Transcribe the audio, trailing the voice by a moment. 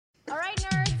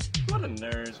I'm a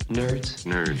nerd. Nerds.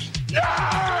 Nerds.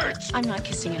 Nerds! I'm not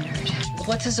kissing a nerd.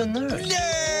 What is a nerd? Nerd!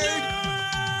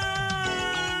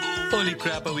 Holy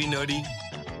crap, are we nerdy?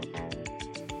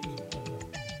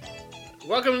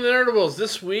 Welcome to the Nerdables.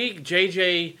 This week,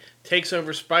 JJ takes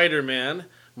over Spider-Man,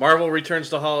 Marvel returns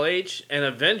to Hall H, and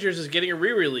Avengers is getting a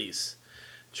re-release.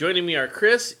 Joining me are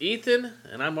Chris, Ethan,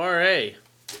 and I'm R.A.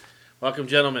 Welcome,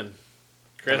 gentlemen.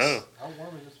 Chris? Hello. How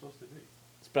warm is it supposed to be?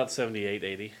 It's about 78,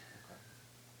 80. Is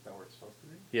that where it's supposed to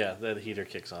be? Yeah, the heater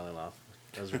kicks on and off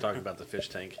as we're talking about the fish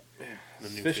tank. The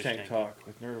new Fish tank talk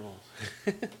with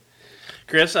Nerdables.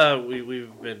 Chris,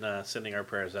 we've been sending our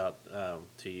prayers out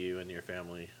to you and your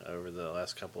family over the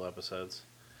last couple episodes.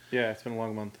 Yeah, it's been a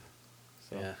long month.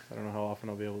 So Yeah. I don't know how often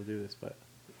I'll be able to do this, but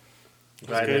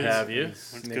Glad to have you. It's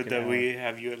Snaking good that out. we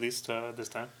have you at least this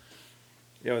time.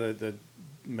 yeah, the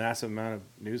massive amount of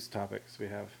news topics we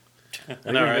have. I think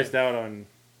know, we right? missed out on.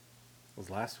 Was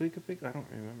last week a big? I don't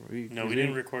remember. No, we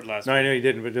didn't record last No, week. I know you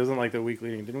didn't, but it wasn't like the week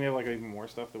leading. Didn't we have like even more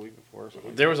stuff the week before or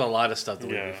something? There was a lot of stuff the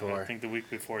Yeah, week before. I think the week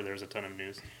before there was a ton of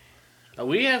news.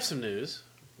 We have some news.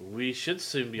 We should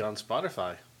soon be on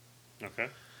Spotify. Okay.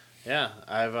 Yeah,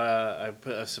 I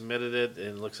submitted it,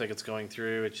 and it looks like it's going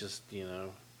through. It's just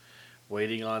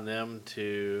waiting on them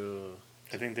to.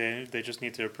 I think they just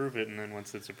need to approve it, and then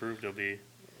once it's approved, you'll be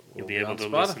be able on to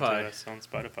listen to Spotify. us on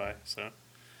Spotify. So,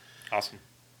 awesome.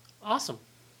 Awesome.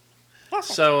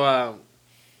 So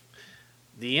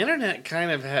the internet kind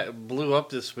of blew up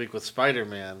this week with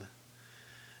Spider-Man.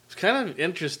 It's kind of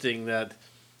interesting that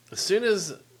as soon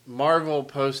as Marvel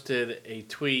posted a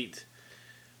tweet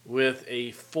with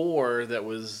a 4 that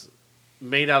was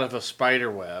made out of a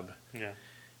spider web, Yeah.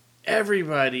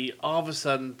 everybody all of a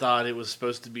sudden thought it was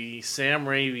supposed to be Sam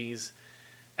Raimi's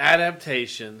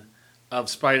adaptation of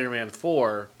Spider-Man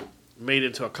 4 made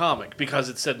into a comic because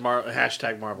it said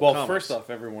hashtag Marvel Well, Comics. first off,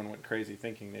 everyone went crazy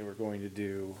thinking they were going to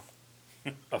do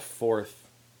a fourth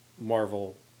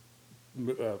Marvel.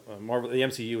 The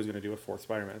MCU was going to do a fourth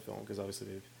Spider-Man film because obviously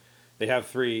they have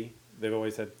 3. They've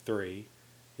always had 3.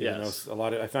 Yes.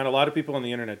 I found a lot of people on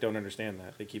the internet don't understand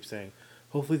that. They keep saying,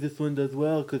 "Hopefully this one does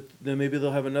well, because then maybe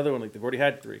they'll have another one." Like they've already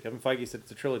had 3. Kevin Feige said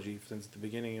it's a trilogy since the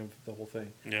beginning of the whole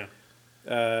thing. Yeah.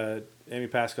 Amy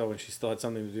Pascal, when she still had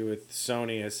something to do with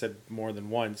Sony, has said more than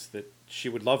once that she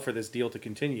would love for this deal to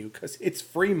continue because it's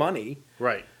free money.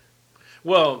 Right.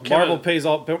 Well, Marvel pays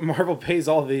all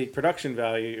the production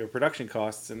value or production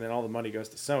costs, and then all the money goes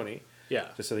to Sony. Yeah.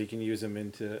 Just so they can use them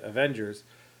into Avengers.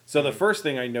 So the first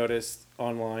thing I noticed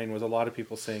online was a lot of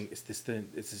people saying, "Is this the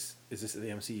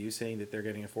MCU saying that they're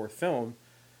getting a fourth film?"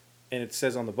 And it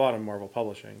says on the bottom Marvel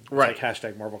Publishing, It's Right. like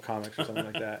hashtag Marvel Comics or something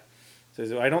like that. It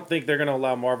says, I don't think they're going to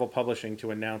allow Marvel Publishing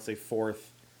to announce a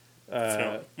fourth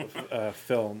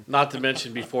film. Not to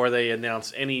mention before they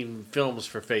announce any films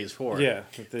for Phase 4. Yeah,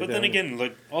 But then again,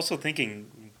 like also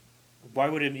thinking, why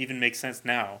would it even make sense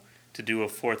now to do a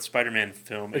fourth Spider-Man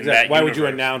film? exactly. In that Why would you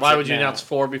universe? announce? Why it would you now? announce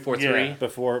 4 before 3? Yeah.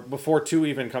 before 2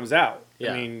 even comes out?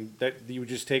 Yeah. I mean, that you would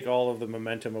just take all of the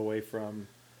momentum away from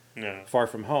Yeah. Far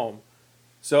From Home.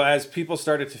 So as people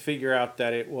started to figure out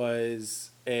that it was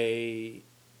a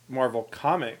Marvel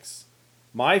Comics,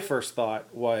 my first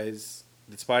thought was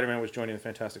that Spider-Man was joining the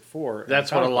Fantastic Four.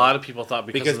 That's what a lot of people thought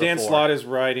because of the Dan 4. Slott is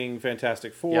writing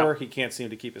Fantastic Four. Yep. He can't seem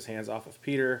to keep his hands off of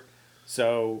Peter.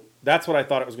 So that's what I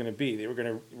thought it was going to be. They were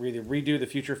going to either redo the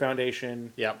Future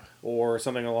Foundation Yep. or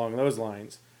something along those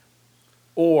lines.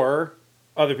 Or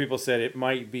other people said it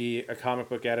might be a comic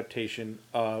book adaptation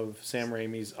of Sam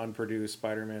Raimi's unproduced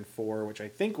Spider-Man 4, which I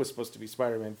think was supposed to be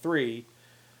Spider-Man 3.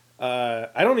 I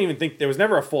don't even think there was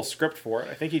never a full script for it.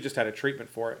 I think he just had a treatment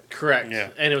for it. Correct. Yeah.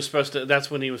 And it was supposed to.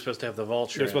 That's when he was supposed to have the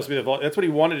Vulture. It was supposed to be that's what he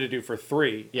wanted to do for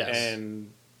 3. Yes.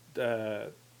 And they're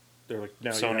like,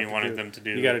 no, Sony wanted them to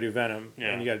do. You got to do Venom, Yeah.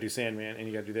 and you got to do Sandman, and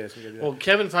you got to do this, and you got to do that. Well,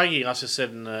 Kevin Feige also said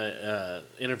in an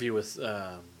interview with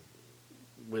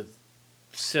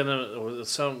cinema or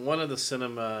one of the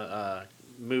cinema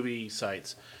movie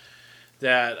sites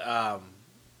that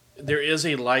there is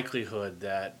a likelihood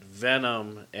that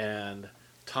Venom and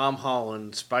Tom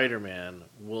Holland Spider-Man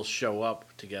will show up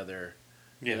together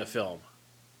in Yeah. a film.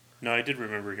 No, I did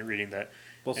remember reading that.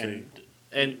 We'll see.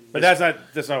 And But that's not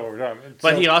what we're talking about.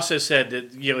 But So- he also said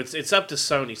that it's up to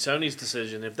Sony's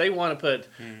decision. If they want to put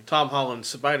Tom Holland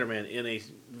Spider-Man in a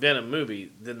Venom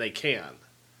movie, then they can.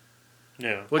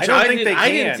 Yeah. Which I don't think didn't, they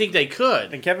I didn't can. think they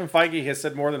could. And Kevin Feige has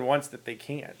said more than once that they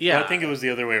can't. Yeah, Well, I think it was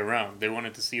the other way around. They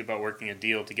wanted to see about working a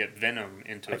deal to get Venom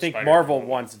into. I a think Spider-Man Marvel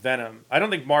movie. wants Venom. I don't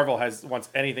think Marvel wants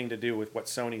anything to do with what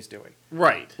Sony's doing.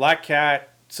 right. Black Cat,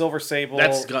 Silver Sable,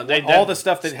 That's gone. all the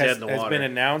stuff that it's dead has in the water. been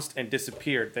announced and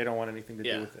disappeared. They don't want anything to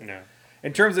Yeah. do with it. Yeah.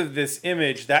 In terms of this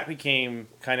image, that became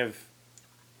kind of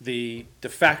the de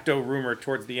facto rumor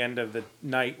towards the end of the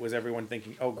night was everyone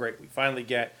thinking, oh, great, we finally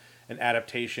get an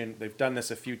adaptation. They've done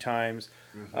this a few times.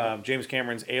 James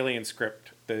Cameron's Alien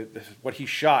script, what he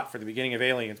shot for the beginning of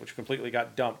Aliens, which completely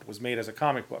got dumped, was made as a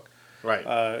comic book. Right.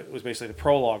 It was basically the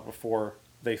prologue before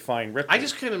they find Ripley. I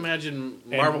just couldn't imagine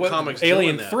And Marvel Comics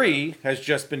Alien doing that. 3 has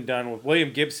just been done with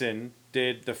William Gibson.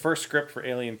 Did the first script for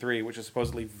Alien 3, which is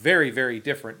supposedly very, very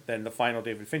different than the final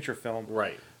David Fincher film.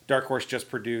 Right. Dark Horse just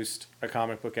produced a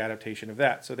comic book adaptation of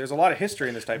that. So there's a lot of history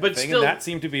in this type But of thing, still- and that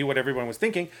seemed to be what everyone was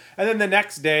thinking. And then the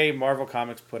next day, Marvel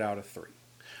Comics put out a 3.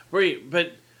 Right,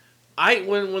 but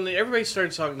when everybody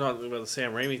started talking about the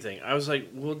Sam Raimi thing, I was like,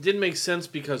 well, it didn't make sense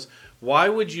because why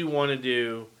would you want to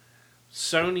do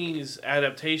Sony's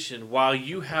adaptation while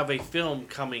you have a film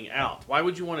coming out? Why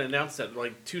would you want to announce that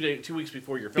like 2 weeks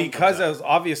before your film Because comes out?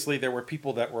 obviously there were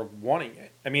people that were wanting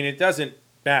it. I mean, it doesn't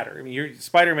matter. I mean,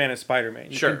 Spider-Man is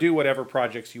Spider-Man. You Sure. can do whatever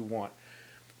projects you want.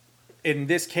 In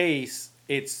this case,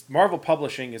 it's Marvel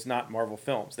Publishing is not Marvel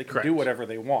Films. They can Correct. do whatever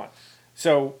they want.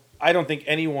 So I don't think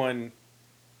anyone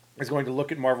is going to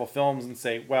look at Marvel Films and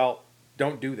say, "Well,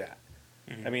 don't do that."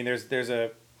 I mean, there's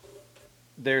a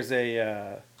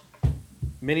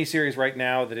miniseries right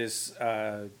now that is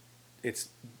it's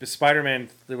Spider-Man.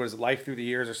 What is it, Life Through the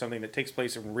Years or something that takes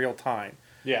place in real time.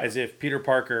 Yeah. As if Peter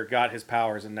Parker got his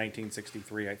powers in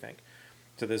 1963, I think.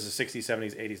 So this is 60s,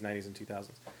 70s, 80s, 90s, and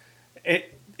 2000s.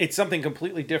 It's something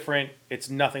completely different. It's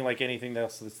nothing like anything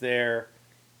else that's there.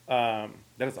 That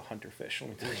is a hunter fish, let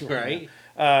me tell you.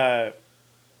 Right.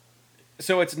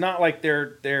 So it's not like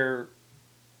they're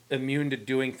immune to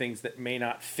doing things that may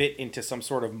not fit into some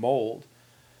sort of mold.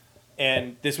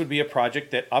 And this would be a project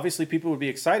that obviously people would be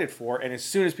excited for. And as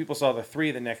soon as people saw the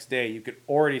 3 the next day, you could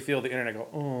already feel the internet go,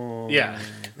 oh. Yeah.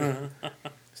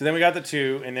 So then we got the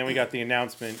 2, and then we got the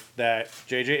announcement that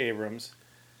J.J. Abrams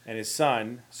and his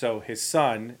son, so his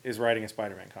son is writing a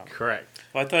Spider-Man comic. Correct.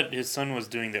 Well, I thought his son was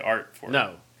doing the art for it.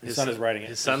 No. His son is writing it.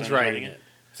 His son's son's writing writing it.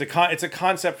 It's a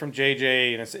concept from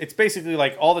J.J., and it's basically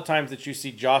like all the times that you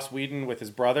see Joss Whedon with his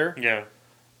brother. Yeah.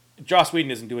 Joss Whedon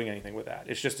isn't doing anything with that.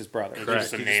 It's just his brother. There's Correct.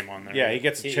 just a name on there. Yeah, he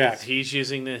gets a check, He's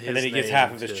using his and then he gets name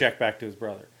half of his to- check back to his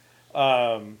brother.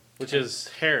 which is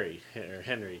Harry or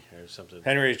Henry or something.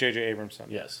 Henry is J.J. Abrams' son.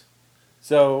 Yes.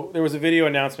 So there was a video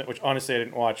announcement, which honestly I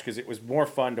didn't watch because it was more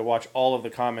fun to watch all of the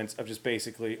comments of just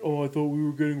basically, oh, I thought we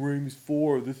were getting Raimi's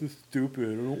 4. This is stupid.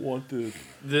 I don't want this.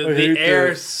 The I hate air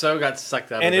this. so got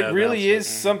sucked out And of it that really announcement. is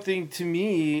something to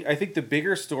me. I think the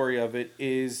bigger story of it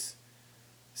is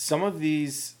some of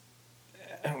these,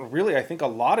 really, I think a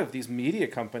lot of these media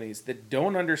companies that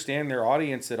don't understand their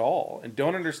audience at all and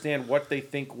don't understand what they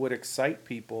think would excite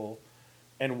people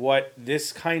and what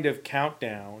this kind of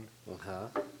countdown Uh-huh.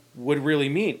 would really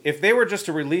mean. If they were just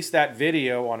to release that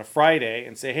video on a Friday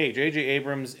and say, hey, J.J.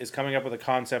 Abrams is coming up with a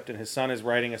concept and his son is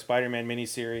writing a Spider-Man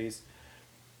miniseries,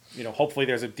 you know, hopefully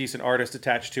there's a decent artist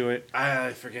attached to it.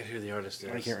 I forget who the artist is.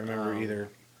 I can't remember either.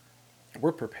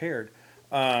 We're prepared.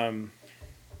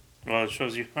 Well, it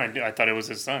shows you. I thought it was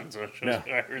his son, so it shows No.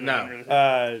 you. I really No. remember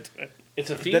that. It's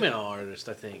a female artist,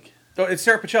 I think. Oh, it's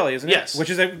Sarah Pacelli, isn't it? Yes. Which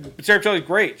is Sarah Pacelli's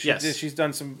great. Yes. She's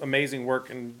done some amazing work,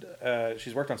 and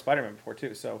she's worked on Spider-Man before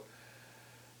too.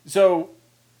 So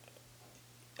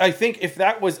I think if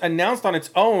that was announced on its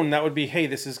own, that would be, hey,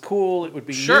 this is cool. It would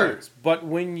be Sure. news. But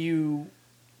when you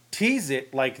tease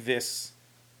it like this,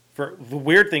 the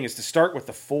weird thing is to start with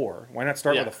the 4. Why not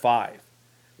start Yeah. with a 5?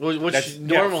 Well, which That's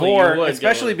normally 4, you would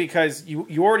especially go because you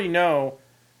already know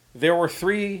there were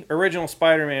 3 original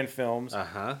Spider-Man films.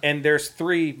 Uh-huh. And there's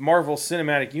 3 Marvel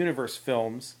Cinematic Universe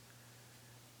films.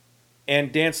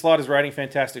 And Dan Slott is writing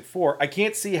Fantastic Four. I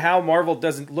can't see how Marvel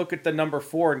doesn't look at the number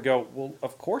 4 and go, well,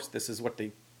 of course this is what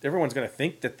everyone's going to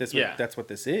think that Yeah. that's what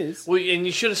this is. Well, and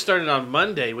you should have started on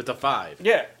Monday with the 5.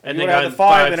 Yeah. And And you then would have gone the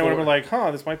 5, 5 then it would have been forward. like,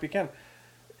 huh, this might be canon.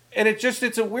 And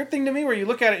it's a weird thing to me where you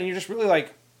look at it and you're just really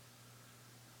like,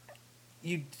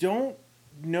 you don't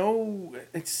know.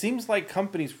 It seems like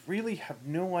companies really have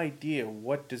no idea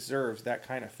what deserves that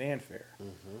kind of fanfare.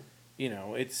 Mm-hmm. You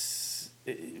know,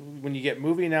 when you get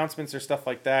movie announcements or stuff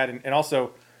like that, and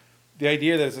also the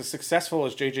idea that as successful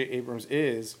as J.J. Abrams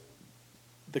is,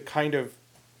 the kind of,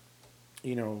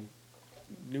 you know,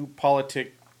 new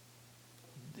politic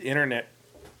internet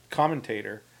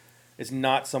commentator is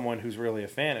not someone who's really a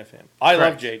fan of him. I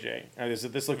love Correct.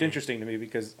 JJ. This looked interesting to me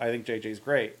because I think JJ's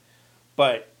great,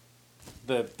 but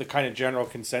the kind of general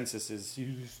consensus is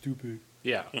he's stupid.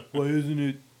 Yeah. Why isn't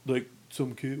it like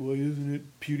some kid? Why isn't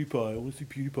it PewDiePie? I want to see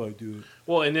PewDiePie do it.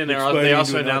 Well, and then Like they Spidey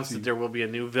also into a announced Nazi. that there will be a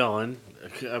new villain,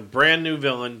 a brand new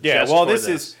villain. Yeah, just well, for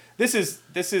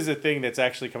this is a thing that's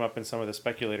actually come up in some of the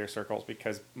speculator circles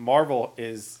because Marvel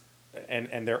is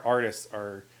and their artists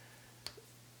are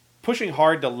pushing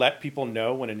hard to let people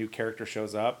know when a new character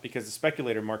shows up, because the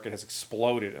speculator market has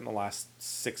exploded in the last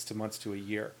 6 months to a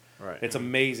year. Right. It's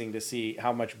amazing to see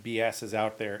how much BS is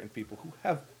out there and people who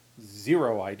have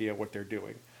zero idea what they're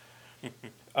doing.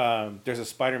 There's a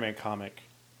Spider-Man comic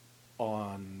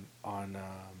on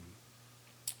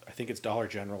I think it's Dollar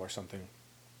General or something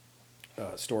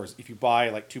stores. If you buy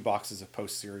like 2 boxes of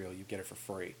Post cereal, you get it for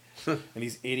free. And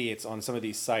these idiots on some of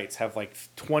these sites have like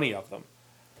 20 of them.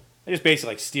 They're just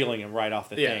basically like stealing them right off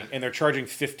the thing, and they're charging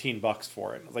 $15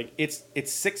 for it. Like it's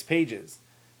 6 pages,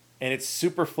 and it's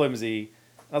super flimsy.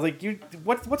 I was like,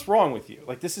 what's wrong with you?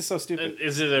 Like, this is so stupid.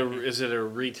 Is it a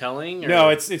retelling? Or? No,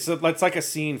 it's like a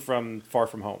scene from Far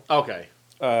From Home. Okay.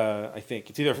 I think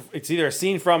it's either a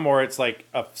scene from, or it's like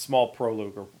a small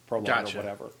prologue or Gotcha.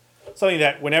 whatever. Something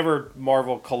that whenever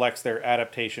Marvel collects their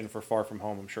adaptation for Far From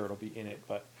Home, I'm sure it'll be in it.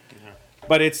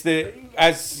 But it's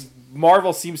as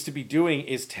Marvel seems to be doing,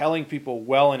 is telling people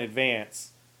well in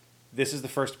advance, this is the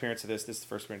first appearance of this is the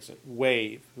first appearance of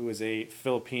Wave, who is a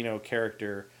Filipino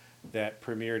character that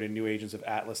premiered in New Agents of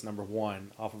Atlas #1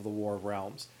 off of the War of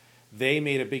Realms. They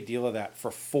made a big deal of that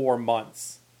for 4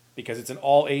 months because it's an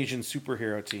all-Asian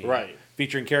superhero team. Right.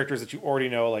 Featuring characters that you already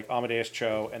know, like Amadeus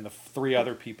Cho and the 3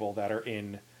 other people that are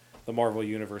in the Marvel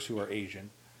Universe who are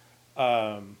Asian.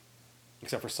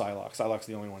 Except for Psylocke. Psylocke's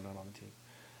the only one not on the team.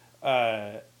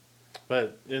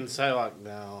 But in Psylocke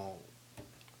now,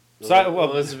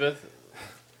 Elizabeth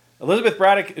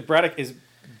Braddock is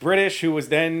British, who was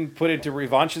then put into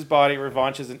Revanche's body.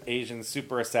 Revanche is an Asian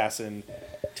super assassin.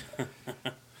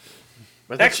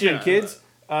 X-Men, kids.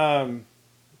 I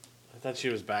thought she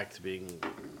was back to being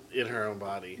in her own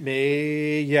body.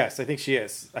 Yes, I think she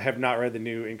is. I have not read the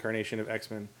new incarnation of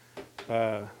X-Men,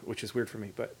 which is weird for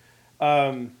me. But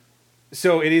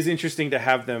so it is interesting to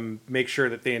have them make sure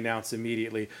that they announce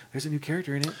immediately, there's a new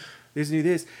character in it. There's a new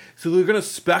this. So they're going to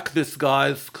spec this,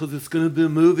 guys, because it's going to be a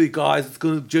movie, guys.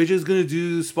 JJ's going to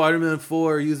do Spider-Man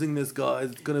 4 using this,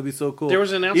 guys. It's going to be so cool. There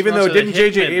was an announcement. Even though also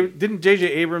didn't JJ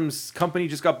Abrams' company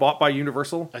just got bought by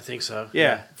Universal? I think so.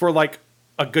 Yeah, for like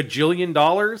a gajillion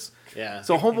dollars. Yeah.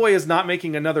 So Homeboy is not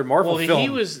making another Marvel film.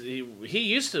 He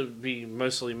used to be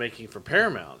mostly making for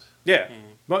Paramount. Yeah.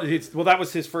 Well, that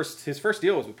was his first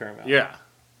deal was with Paramount. Yeah.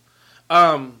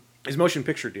 His motion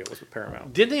picture deal was with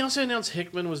Paramount. Didn't they also announce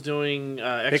Hickman was doing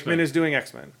X-Men? Hickman is doing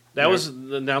X-Men. That was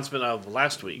the announcement of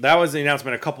last week. That was the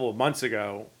announcement a couple of months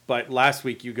ago, but last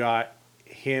week you got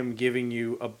him giving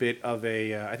you a bit of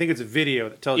a I think it's a video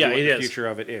that tells you what the future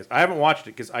of it is. I haven't watched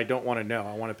it because I don't want to know.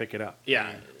 I want to pick it up.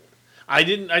 Yeah. I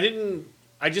didn't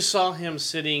I just saw him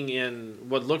sitting in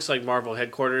what looks like Marvel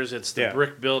headquarters. It's the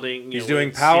brick building. He's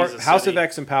doing House of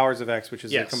X and Powers of X, which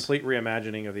is a complete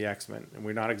reimagining of the X-Men. And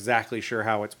we're not exactly sure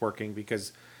how it's working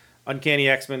because Uncanny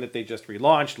X-Men that they just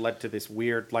relaunched led to this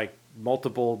weird, like,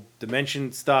 multiple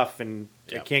dimension stuff, and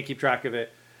I can't keep track of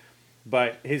it.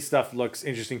 But his stuff looks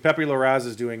interesting. Pepe Larraz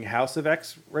is doing House of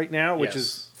X right now, which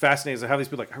is fascinating. So how these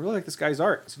people are like, I really like this guy's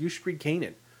art. So you should read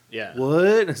Kanan. Yeah. What?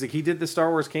 And it's like he did the Star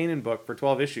Wars Kanan book for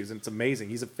 12 issues, and it's amazing.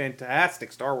 He's a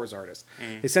fantastic Star Wars artist.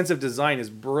 His sense of design is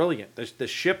brilliant. The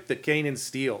ship that Kanan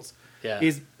steals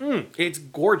is it's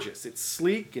gorgeous. It's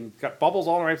sleek and got bubbles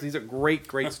all around. He's a great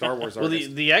Star Wars artist. Well,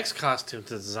 the X costume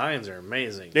designs are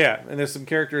amazing. Yeah, and there's some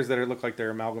characters that look like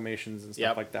they're amalgamations and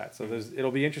stuff like that. So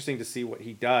it'll be interesting to see what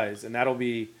he does, and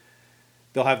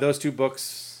they'll have those 2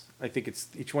 books. I think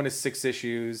each one is 6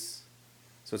 issues.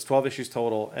 So it's 12 issues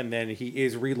total, and then he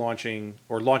is launching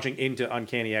into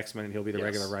Uncanny X-Men, and he'll be the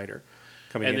regular writer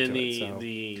coming into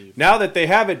it. Now that they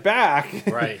have it back,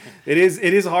 right? it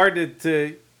is hard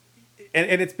to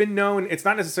and it's been known. It's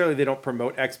not necessarily they don't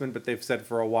promote X-Men, but they've said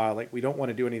for a while, like, we don't want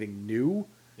to do anything new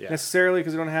necessarily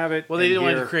because we don't have it. Well, they didn't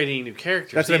want to create any new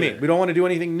characters. That's what I mean. We don't want to do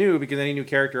anything new because any new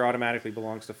character automatically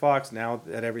belongs to Fox. Now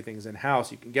that everything's in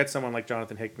house, you can get someone like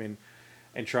Jonathan Hickman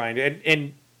and trying to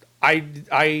and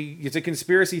it's a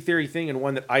conspiracy theory thing, and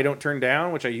one that I don't turn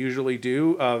down, which I usually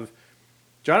do, of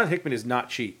Jonathan Hickman is not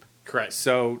cheap. Correct.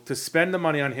 So to spend the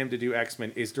money on him to do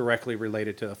X-Men is directly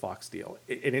related to the Fox deal.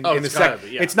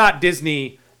 It's not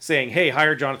Disney saying, hey,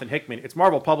 hire Jonathan Hickman. It's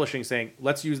Marvel Publishing saying,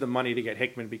 let's use the money to get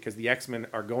Hickman because the X-Men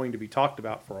are going to be talked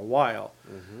about for a while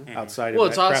outside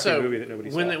of that crappy movie that nobody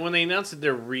saw. When they announced that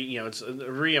they're it's a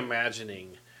reimagining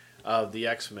of the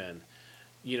X-Men,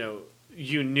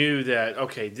 you knew that,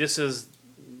 okay, this is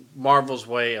Marvel's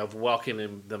way of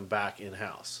welcoming them back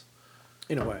in-house.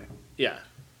 In a way. Yeah.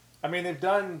 I mean, they've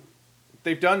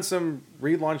done some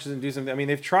relaunches and do something. I mean,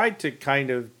 they've tried to kind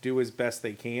of do as best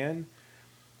they can,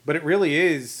 but it really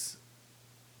is,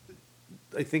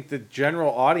 I think the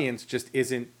general audience just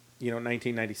isn't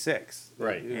 1996,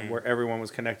 Right. where everyone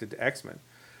was connected to X-Men.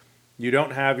 You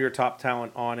don't have your top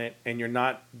talent on it, and you're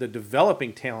not the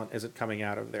developing talent isn't coming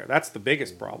out of there. That's the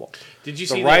biggest problem. Did you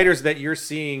The see writers that you're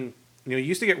seeing? You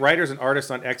used to get writers and artists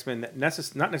on X-Men that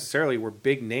not necessarily were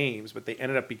big names, but they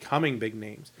ended up becoming big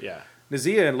names. Yeah.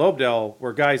 Nazia and Lobdell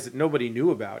were guys that nobody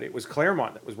knew about. It was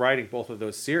Claremont that was writing both of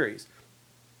those series.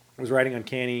 He was writing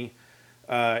Uncanny.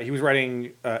 He was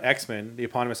writing X-Men, the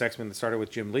eponymous X-Men that started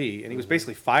with Jim Lee, and he was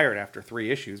basically fired after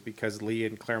 3 issues because Lee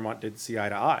and Claremont didn't see eye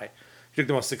to eye. He took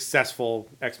the most successful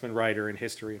X-Men writer in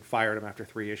history and fired him after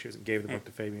 3 issues and gave the book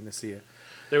to Fabian Nicieza.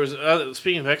 There was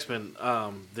speaking of X-Men,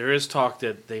 there is talk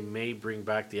that they may bring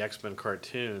back the X-Men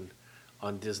cartoon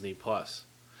on Disney Plus.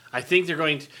 I think they're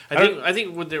going to. I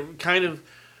think what they're kind of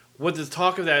what the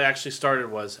talk of that actually started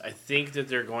was. I think that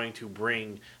they're going to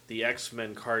bring the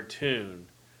X-Men cartoon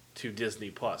to Disney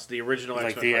Plus, the original Like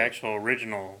X-Men the cartoon. actual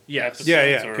original. Yes. episodes,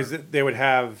 Yeah, or- because they would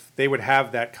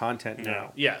have that content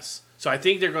now. Yes. So I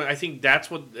think they're going. I think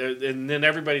that's what. And then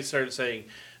everybody started saying,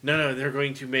 no, they're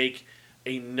going to make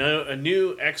a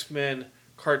new X-Men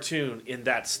cartoon in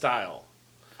that style.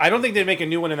 I don't think they'd make a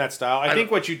new one in that style. I think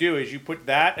don't- what you do is you put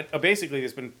that. Basically,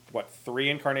 there's been 3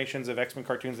 incarnations of X-Men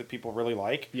cartoons that people really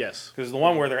like. Yes. Because the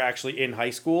one where they're actually in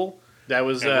high school. That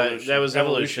was Evolution.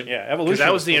 Evolution. Yeah, 'Cause Evolution.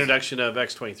 that was the supposed- introduction of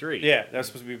X-23. Yeah, that was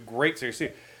supposed to be a great series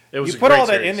too. It was You a put great all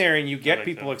that series. in there and you get like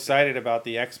people that. excited about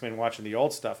the X-Men watching the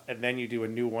old stuff, and then you do a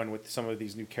new one with some of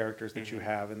these new characters that you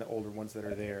have and the older ones that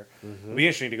are there. It'll be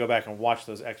interesting to go back and watch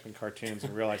those X-Men cartoons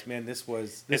and realize, man, this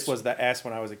was the S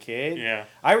when I was a kid. Yeah.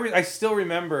 I still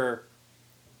remember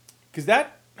because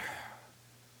that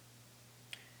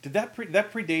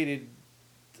predated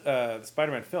the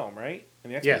Spider-Man film, right?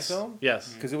 And the X-Men Yes. film.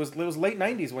 Yes. Because it was late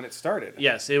 '90s when it started.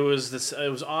 Yes. It was this. It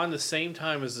was on the same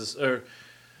time as this. Or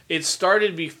it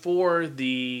started before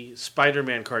the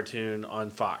Spider-Man cartoon on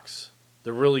Fox,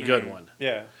 the really good one,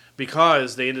 Yeah.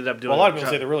 because they ended up doing. Well, a lot of people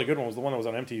say the really good one was the one that was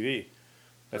on MTV.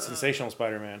 That Sensational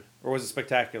Spider-Man. Or was it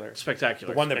Spectacular?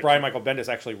 Spectacular. The one that Brian Michael Bendis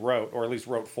actually wrote, or at least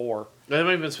wrote for. That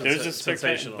might have been There's just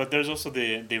sensational. but there's also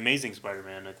the Amazing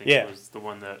Spider-Man. I think Yeah. was the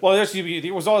one that. Well,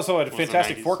 there was also a the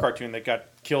Fantastic 90s. Four cartoon that got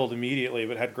killed immediately,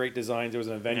 but had great designs. There was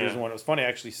an Avengers Yeah. one. It was funny. I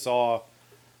actually saw.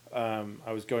 I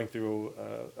was going through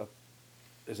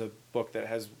there's a book that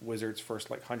has Wizard's first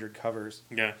 100 covers.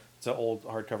 Yeah. It's an old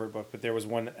hardcover book, but there was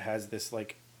one that has this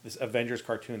Avengers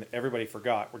cartoon that everybody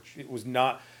forgot, which it was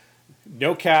not.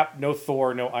 No Cap, no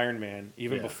Thor, no Iron Man.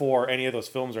 Even Yeah. before any of those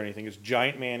films or anything, it's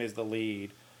Giant Man is the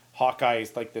lead. Hawkeye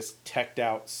is like this teched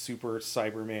out super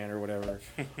Cyberman or whatever.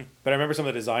 But I remember some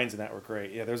of the designs in that were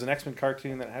great. Yeah, there was an X-Men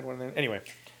cartoon that had one of them. Anyway,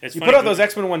 It's you funny put all be- those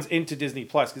X-Men ones into Disney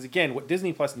Plus because again, what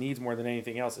Disney Plus needs more than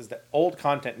anything else is that old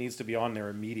content needs to be on there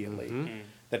immediately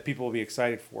that people will be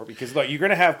excited for. Because look, you're going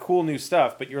to have cool new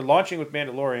stuff, but you're launching with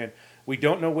Mandalorian. We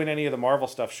don't know when any of the Marvel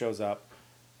stuff shows up.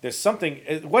 There's something.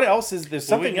 What else is there's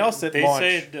something else that they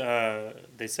launched?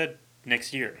 they said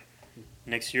next year.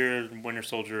 Next year, Winter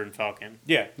Soldier and Falcon.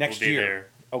 Yeah, next will be year. there.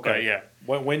 Okay, But, yeah.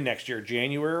 When next year?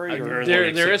 January or there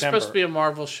like is September? supposed to be a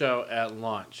Marvel show at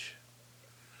launch.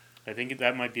 I think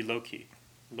that might be Loki.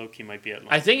 Loki might be at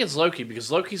launch. I think it's Loki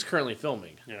because Loki's currently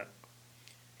filming, Yeah.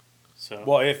 So.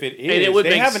 Well, if it is, And it would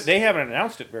they make haven't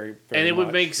announced it very and it would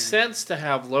much. make sense to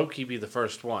have Loki be the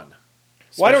first one.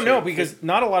 Well, I don't know especially- because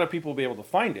not a lot of people will be able to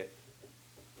find it.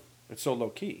 It's so low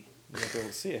key. You won't be able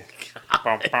to see it.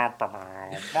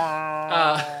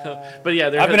 But yeah,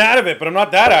 I've been out of it, but I'm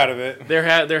not that out of it. there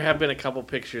have been a couple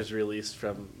pictures released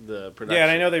from the production. Yeah,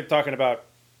 and I know they're talking about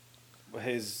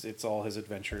it's all his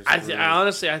adventures. I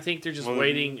honestly, I think they're just Well,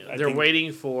 waiting. I They're think-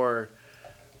 waiting for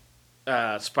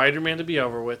Spider-Man to be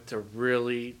over with to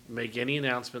really make any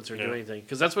announcements or do Yeah. anything.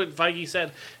 Because that's what Feige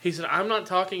said. He said, "I'm not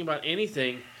talking about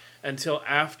anything until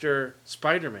after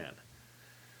Spider-Man,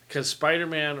 because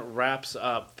Spider-Man wraps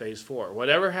up Phase 4.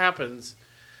 Whatever happens,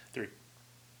 3.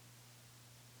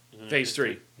 Isn't it Phase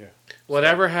 3. Yeah.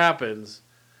 Whatever happens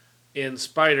in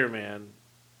Spider-Man,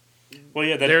 Well,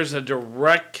 yeah. there's a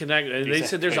direct connection." And they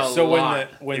said there's a So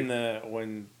lot. when the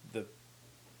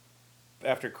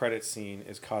after credits scene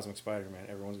is Cosmic Spider-Man,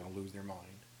 everyone's gonna lose their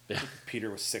mind. Yeah. Peter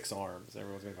with 6 arms,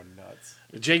 everyone's gonna go nuts.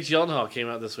 Jake Gyllenhaal came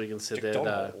out this week and said that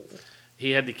Gyllenhaal.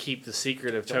 he had to keep the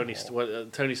secret of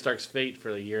Gyllenhaal. Tony Stark's fate for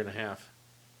a year and a half.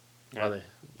 Yeah. While they-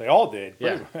 They all did.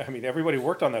 Yeah. I mean, everybody who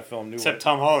worked on that film knew. Except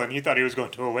Tom Holland. He thought he was going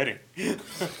to a wedding.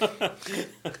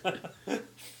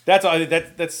 That's all.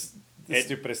 That's the It-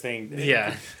 stupidest thing.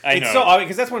 yeah, I It's know. so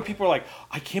because that's when people are like,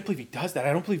 I can't believe he does that.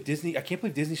 I don't believe Disney. I can't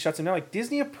believe Disney shuts him down. Like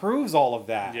Disney approves all of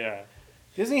that. Yeah.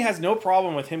 Disney has no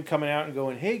problem with him coming out and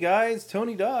going, "Hey guys,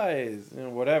 Tony dies,"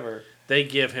 and whatever. they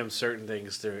give him certain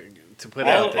things to put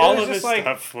all, out there. all It was of his just like-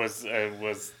 stuff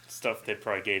was stuff they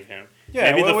probably gave him.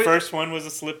 Yeah, Maybe well, the first one was a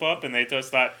slip up, and they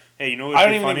just thought, "Hey, you know what? I Would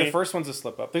don't be even funny? think the first one's a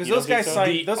slip up because You those don't guys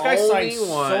think so? The sign only so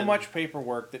one- much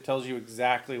paperwork that tells you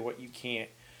exactly what you can't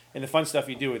and the fun stuff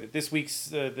you do with it. This week's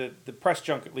the press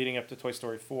junket leading up to Toy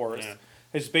Story 4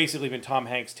 has basically been Tom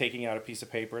Hanks taking out a piece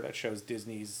of paper that shows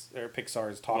Disney's or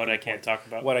Pixar's talking What I can't points. talk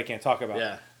about. What I can't talk about.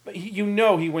 Yeah. But he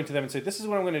went to them and said, "This is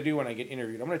what I'm going to do when I get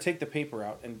interviewed. I'm going to take the paper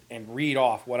out and read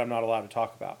off what I'm not allowed to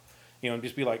talk about. And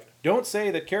just be like, don't say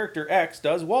that character X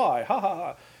does Y. Ha ha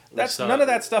ha." That's saw none it. of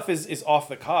that stuff is off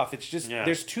the cuff. It's just Yeah.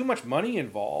 there's too much money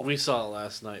involved, We saw it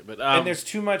last night, but and there's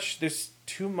too many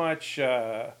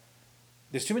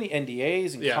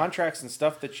NDAs and Yeah. contracts and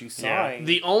stuff that you sign.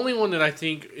 the only one that I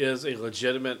think is a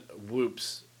legitimate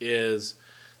whoops is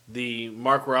the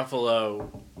Mark Ruffalo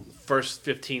first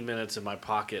 15 minutes in my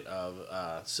pocket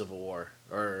of Civil War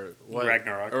or what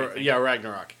Ragnarok, I or think. yeah,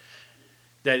 Ragnarok.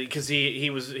 That because he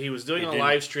was doing He a did.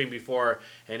 live stream before,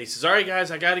 and he says, "All right,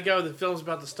 guys, I got to go. The film's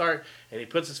about to start." And he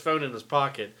puts his phone in his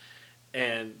pocket,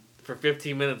 and for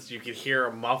 15 minutes you could hear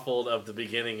a muffled of the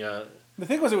beginning. The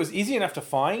thing was, it was easy enough to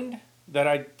find that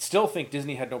I still think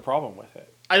Disney had no problem with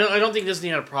it. I don't think Disney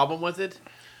had a problem with it.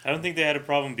 I don't think they had a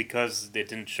problem because they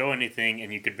didn't show anything,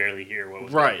 and you could barely hear what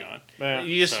was Right. going on. Yeah.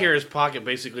 You just So- hear his pocket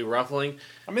basically ruffling.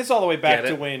 I mean, it's all the way back Get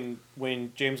to it?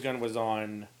 when James Gunn was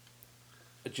on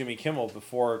Jimmy Kimmel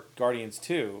before Guardians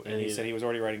 2, and And he he- said he was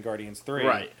already writing Guardians 3.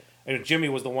 Right. And Jimmy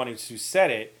was the one who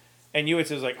said it, and you would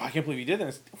say, like, oh, I can't believe you did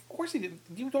this. Of course he did.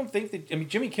 You don't think that... I mean,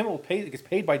 Jimmy Kimmel gets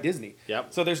paid by Disney.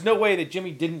 Yep. So there's no way that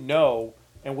Jimmy didn't know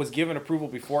and was given approval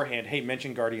beforehand, hey,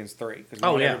 mention Guardians 3, because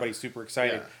Oh, yeah. everybody's super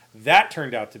excited. Yeah. That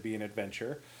turned out to be an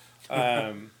adventure.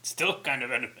 Still kind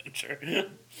of an adventure.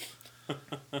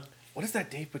 What is that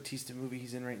Dave Bautista movie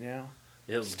he's in right now?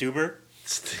 Stuber,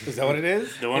 Is that what it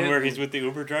is? the one where he's with the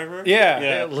Uber driver. Yeah.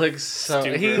 yeah. It looks so.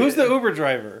 Stupid. Who's the Uber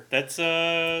driver? That's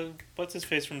what's his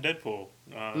face from Deadpool?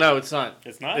 No, it's not.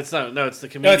 It's not. It's not. No, it's the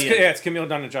No, it's, comedian. it's Camille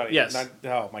Donajati. Yes.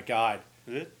 Oh my God,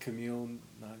 Is it? Camille.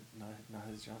 Not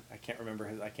his John. I can't remember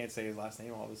his. I can't say his last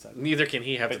name all of a sudden. Neither can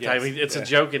he have But the time. yes, It's yeah. a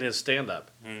joke in his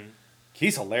stand-up.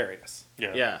 He's hilarious.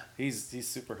 Yeah. Yeah, He's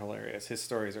super hilarious. His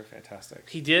stories are fantastic.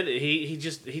 he did.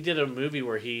 He did a movie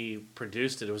where he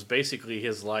produced it. It was basically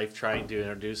his life trying to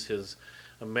introduce his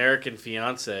American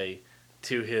fiance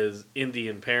to his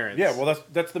Indian parents. Yeah, well,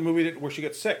 that's the movie where she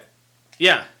gets sick.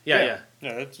 Yeah. Yeah,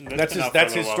 That's been his out for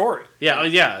that's a his while. story. Yeah.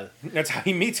 Yeah. That's how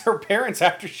he meets her parents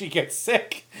after she gets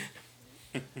sick.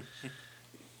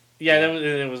 Yeah.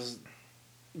 It was.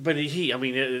 But he. I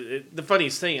mean, the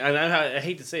funniest thing. I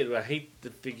hate to say it, but I hate to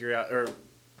figure out, or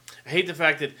I hate the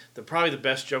fact that probably the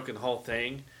best joke in the whole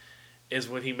thing is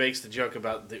when he makes the joke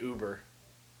about the Uber.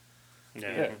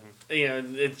 Yeah. Yeah. You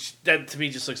know, that to me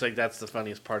just looks like that's the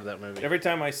funniest part of that movie. Every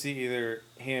time I see either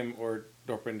him or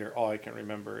Dorpinder, all I can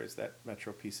remember is that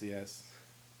Metro PCS.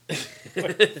 Do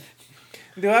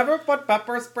you ever put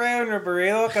pepper spray on your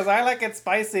burrito? Because I like it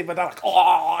spicy, but I'm like,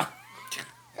 oh.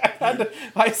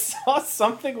 I saw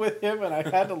something with him, and I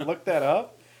had to look that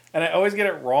up. And I always get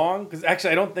it wrong, because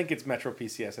actually I don't think it's Metro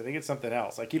PCS. I think it's something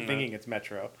else. I keep thinking it's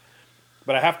Metro.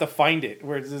 But I have to find it.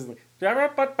 Where it's just like, do you ever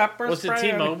put pepper Was it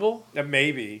spray on your-" T-Mobile?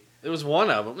 Maybe. It was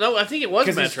one of them. No, I think it was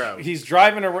 'Cause Metro. He's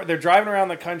driving. They're driving around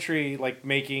the country, like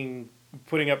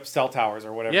putting up cell towers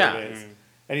or whatever Yeah. it is.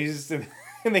 And he's just,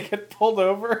 and they get pulled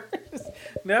over. Just,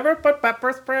 never put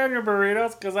pepper spray on your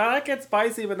burritos because I like it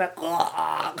spicy, but that.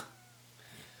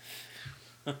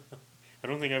 I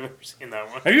don't think I've ever seen that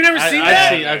one. Have you never seen I've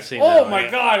that? I've seen Oh that. my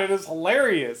yeah. God! It is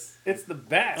hilarious. It's the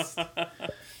best.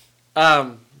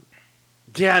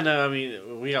 Yeah, no, I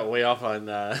mean, we got way off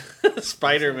on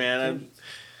Spider-Man.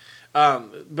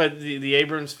 But the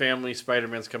Abrams family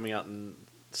Spider-Man's coming out in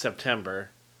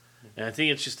September. And I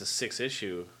think it's just a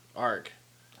 6-issue arc.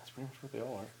 That's pretty much what they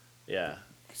all are. Yeah.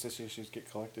 Because these issues get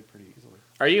collected pretty easily.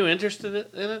 Are you interested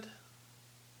in it?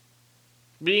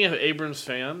 Being an Abrams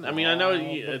fan? I mean, I know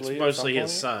it's Probably at mostly some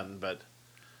his point. son, but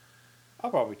I'll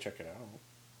probably check it out.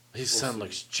 his We'll son see.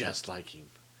 looks just like him.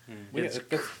 Yeah, It's it's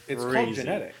called crazy.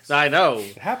 genetics. I know.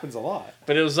 It happens a lot.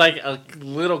 But it was like a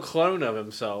little clone of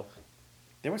himself.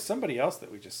 There was somebody else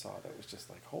that we just saw that was just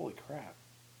like, holy crap.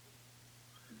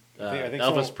 I think Elvis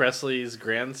someone- Presley's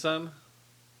grandson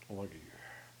Oh, look at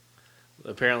you.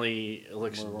 apparently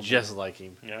looks Rumble. just like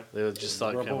him. Yeah. They just saw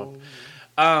it come Rubble.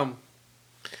 up.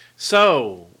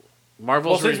 So Well,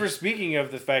 Marvel's since we're speaking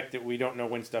of the fact that we don't know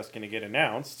when stuff's going to get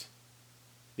announced,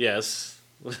 yes,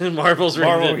 Marvel's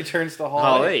Marvel returns to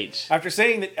Hall H. After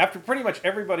pretty much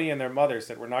everybody and their mother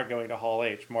said we're not going to Hall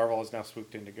H, Marvel has now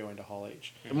swooped in to go into Hall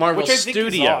H. Marvel Which I think is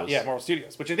Studios. odd. Yeah, Marvel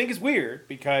Studios. Which I think is weird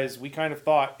because we kind of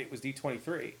thought it was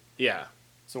D23. Yeah.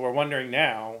 So we're wondering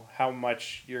now how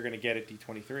much you're going to get at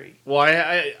D23. Well,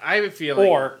 I have a feeling.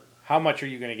 Or how much are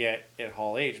you going to get at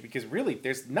Hall H? Because really,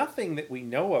 there's nothing that we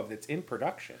know of that's in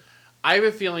production. I have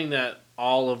a feeling that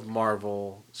all of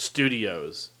Marvel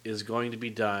Studios is going to be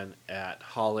done at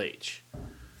Hall H,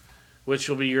 which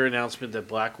will be your announcement that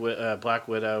Black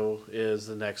Widow is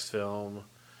the next film.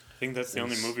 I think that's the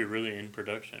only movie really in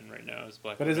production right now is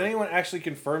Black But Widow. has anyone actually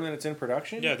confirmed that it's in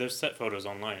production? Yeah, there's set photos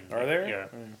online. Are there? Yeah.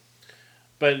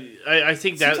 But I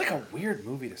think Seems that like a weird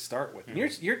movie to start with.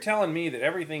 You're telling me that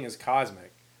everything is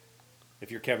cosmic. If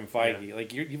you're Kevin Feige, Yeah.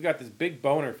 like you've got this big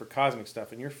boner for cosmic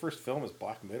stuff, and your first film is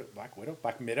Black Widow.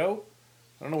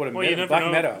 I don't know what it Well, you means. never Black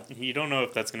know. Meadow. You don't know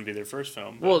if that's going to be their first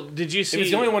film. but- well, did you If see?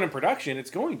 it's the only one in production, it's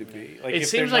going to be. Like It if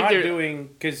seems they're like not they're- doing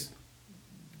because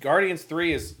Guardians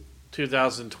 3 is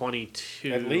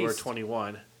 2022 At or least.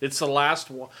 21. It's the last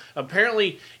one.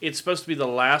 Apparently, it's supposed to be the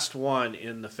last one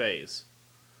in the phase,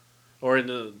 or in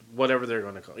the whatever they're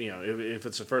going to call. You know, if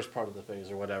it's the first part of the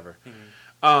phase or whatever.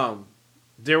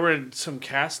 There were some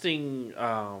casting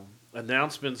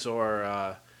announcements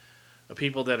or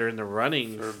people that are in the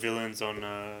running. for villains on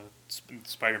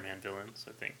Spider-Man villains,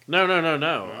 I think. No.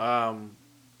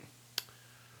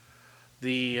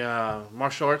 The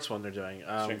martial arts one they're doing.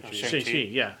 Shang-Chi. Shang-Chi,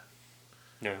 yeah.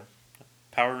 Yeah.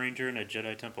 Power Ranger and a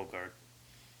Jedi Temple Guard.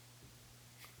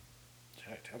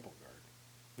 Jedi Temple Guard.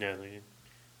 Yeah,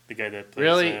 the guy that plays...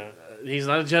 Really? He's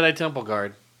not a Jedi Temple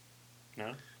Guard.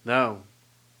 No? No.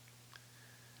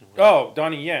 Oh,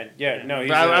 Donnie Yen. Yeah, no, he's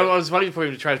But I was waiting for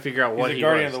him to try to figure out what a he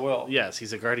Guardian was. of the Will. Yes,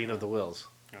 he's a Guardian of the Wills.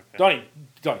 Okay.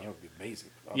 Donnie would be amazing.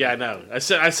 Yeah, I know. I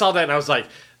saw that and I was like,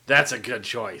 that's a good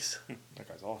choice. That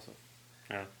guy's awesome.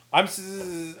 Yeah.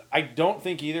 I don't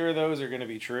think either of those are going to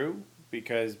be true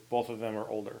because both of them are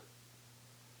older.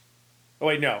 Oh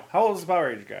wait, no. How old is the Power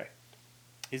Ranger guy?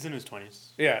 He's in his 20s.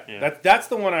 Yeah, Yeah. that's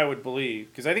the one I would believe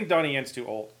because I think Donnie Yen's too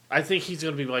old. I think he's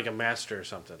going to be like a master or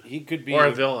something. He could be Or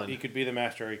a villain. He could be the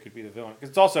master, or he could be the villain. 'Cause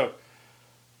it's also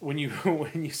when you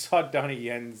when you saw Donnie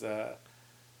Yen's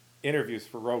interviews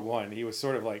for Rogue One, he was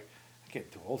sort of like, "I'm getting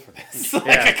too old for this. Like,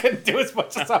 Yeah. I couldn't do as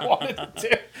much as I wanted to do."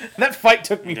 And that fight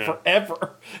took me Yeah.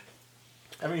 forever.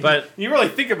 I mean, But- you really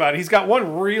think about it. He's got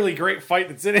one really great fight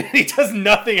that's in it, and he does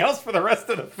nothing else for the rest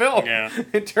of the film. Yeah.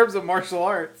 In terms of martial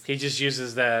arts, He just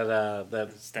uses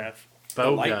that Staff. bow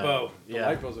the light gun. bow. The Yeah.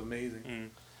 light bow's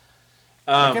amazing.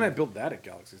 Why Um, can't I build that at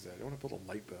Galaxy's Edge? I want to build a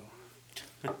light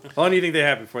bow. How long do you think they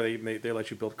have before they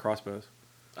let you build crossbows?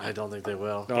 I don't think they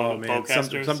will. Oh man,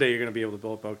 bowcasters? someday you're going to be able to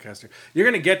build a bowcaster. You're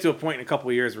going to get to a point in a couple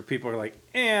of years where people are like,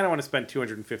 I don't want to spend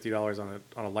 $250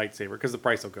 on a lightsaber because the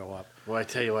price will go up. Well, I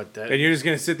tell you what, And you're just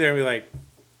going to sit there and be like,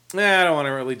 I don't want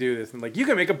to really do this. And like, you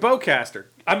can make a bowcaster.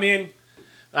 I mean,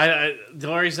 the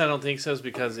only reason I don't think so is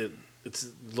because it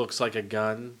looks like a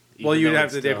gun. well, even you'd though have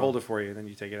it's to they'd still- hold it for you, and then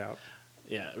you take it out.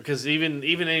 Yeah, because even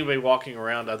anybody walking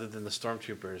around other than the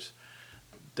stormtroopers,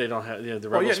 they don't have. The Oh,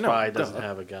 rebel yeah, no, spy doesn't duh.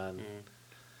 have a gun.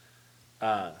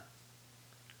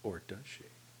 Or does she?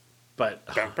 But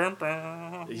Bum, bum,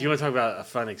 bum. you want to talk about a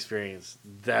fun experience?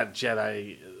 That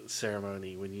Jedi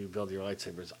ceremony when you build your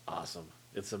lightsaber is awesome.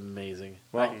 It's amazing.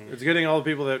 Well, it's a good thing all the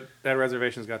people that had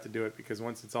reservations got to do it because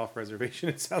once it's off reservation,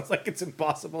 it sounds like it's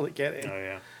impossible to get in. Oh,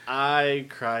 yeah. I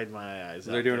cried my eyes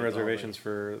out. They're doing there the whole reservations way.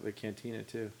 for the cantina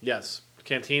too. Yes,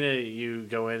 Cantina. You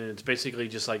go in and it's basically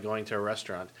just like going to a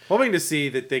restaurant. Hoping to see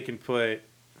that they can put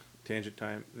tangent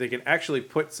time. They can actually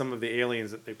put some of the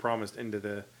aliens that they promised into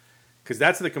the. Because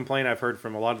that's the complaint I've heard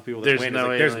from a lot of people that There's went. no is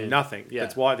like, there's alien. nothing. Yeah.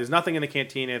 There's nothing in the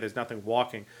cantina. There's nothing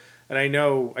walking. And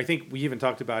I think we even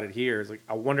talked about it here. It's like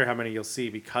I wonder how many you'll see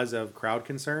because of crowd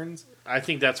concerns. I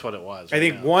think that's what it was. I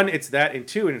think right now. one, it's that, and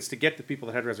two, and it's to get the people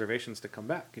that had reservations to come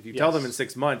back. If you tell them Yes. in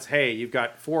 6 months, hey, you've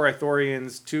got 4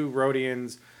 Ithorians, 2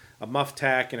 Rhodians, a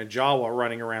Muftak, and a Jawa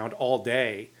running around all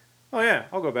day. Oh yeah,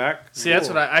 I'll go back. See, that's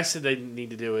Cool. what I said they need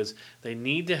to do is they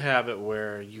need to have it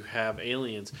where you have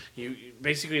aliens. You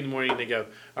basically in the morning they go,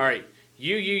 all right,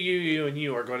 you, and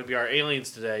you are going to be our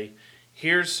aliens today.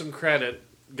 Here's some credit.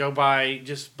 Go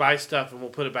just buy stuff, and we'll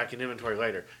put it back in inventory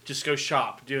later. Just go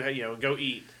shop. Go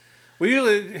eat. Well,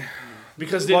 usually,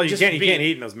 Because well, it you just can't be-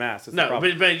 eat in those masks. That's the No,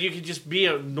 problem. but you could just be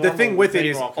a normal. The thing with it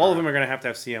is, walking all of them around. are going to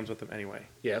have CMs with them anyway.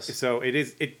 Yes. So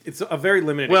it's a very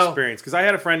limited Well, experience. Because I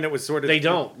had a friend that was sort of They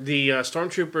don't. The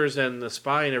stormtroopers and the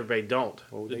spy and everybody don't.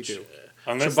 Oh, they do.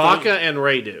 Unless Chewbacca the- and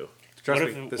Ray do. Trust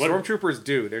What me, if- the what if- stormtroopers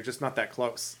do. They're just not that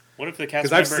close. What if the cast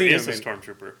 'Cause I've member seen is a them in-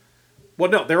 stormtrooper? Well,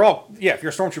 no, they're all. Yeah, if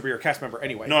you're a stormtrooper, you're a cast member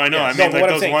anyway. No, I know. I So mean, like what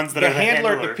I'm those saying, ones that the are the handler,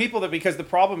 handler. the people that because the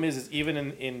problem is even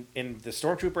in the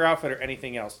stormtrooper outfit or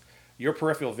anything else, your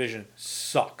peripheral vision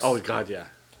sucks. Oh God, yeah.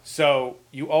 So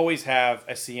you always have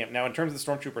a CM. Now, in terms of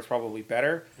the Stormtrooper, it's probably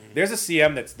better. There's a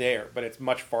CM that's there, but it's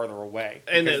much farther away.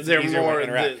 And because it's they're easier one to more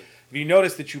interact. If you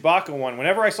notice the Chewbacca one,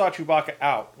 whenever I saw Chewbacca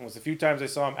out, it was a few times I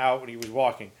saw him out when he was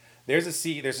walking. There's a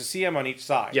CM on each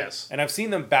side. Yes. And I've seen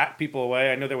them bat people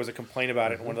away. I know there was a complaint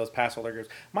about it in one of those pass holder groups.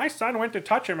 My son went to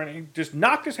touch him and he just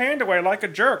knocked his hand away like a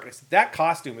jerk. And I said, that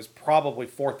costume is probably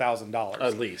 $4,000.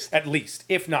 At least. At least.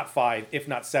 If not $5,000, if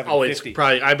not $750. Oh, it's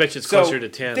probably. I bet you it's closer to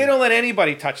 10. They don't let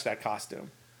anybody touch that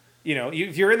costume. You know,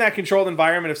 if you're in that controlled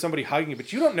environment of somebody hugging you,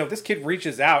 but you don't know, this kid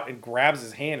reaches out and grabs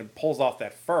his hand and pulls off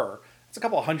that fur. It's a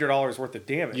couple of $100 worth of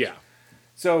damage. Yeah.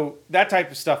 So that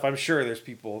type of stuff, I'm sure there's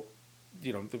people,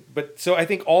 you know, but so I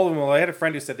think all of them. Well, I had a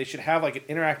friend who said they should have like an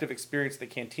interactive experience at the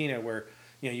cantina where,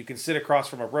 you know, you can sit across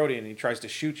from a Rodian and he tries to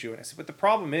shoot you. And I said, but the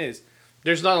problem is,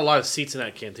 There's not a lot of seats in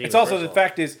that canteen. it's also the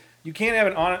fact is you can't have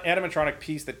an animatronic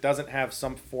piece that doesn't have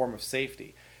some form of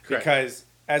safety. Correct. Because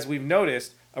as we've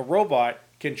noticed, a robot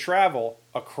can travel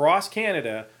across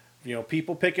Canada. You know,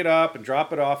 people pick it up and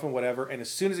drop it off and whatever, and as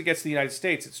soon as it gets to the United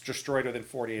States, it's destroyed within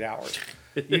 48 hours.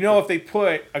 You know, if they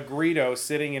put a Greedo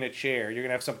sitting in a chair, you're going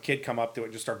to have some kid come up to it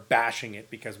and just start bashing it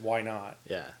because why not?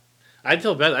 Yeah. I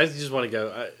tell Beth, I just want to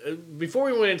go. Before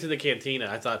we went into the cantina,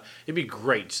 I thought it'd be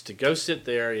great just to go sit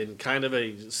there in kind of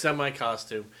a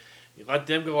semi-costume. You let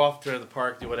them go off to the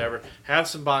park, do whatever, have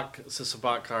some bot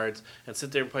cards, and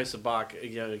sit there and play some bot,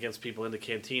 you know, against people in the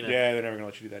cantina. Yeah, they're never going to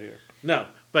let you do that either. No,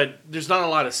 but there's not a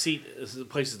lot of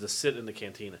places to sit in the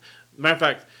cantina. Matter of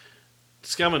fact,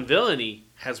 Scum and Villainy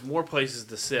has more places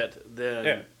to sit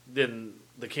than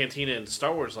the cantina in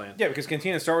Star Wars Land. Yeah, because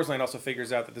Cantina Star Wars Land also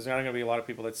figures out that there's not going to be a lot of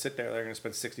people that sit there. They're going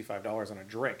to spend $65 on a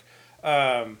drink.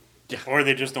 Or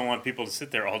they just don't want people to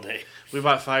sit there all day. We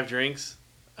bought 5 drinks,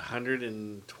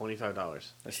 $125.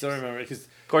 I still remember because,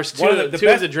 of course, two one of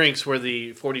the drinks were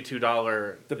the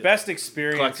 $42. The best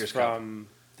experience Collector's from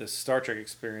the Star Trek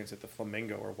experience at the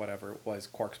Flamingo or whatever was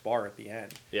Quark's Bar at the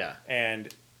end. Yeah.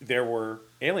 And there were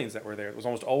aliens that were there. It was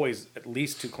almost always at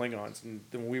least 2 Klingons. And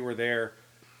when we were there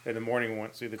in the morning,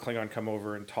 once the Klingon come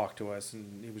over and talk to us,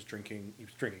 and he was drinking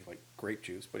like grape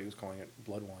juice, but he was calling it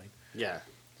blood wine. Yeah.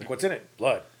 Like, what's in it?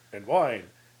 Blood and wine.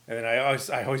 And then I always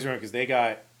remember because they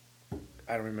got,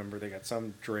 I don't remember, they got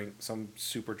some drink, some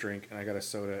super drink, and I got a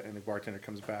soda, and the bartender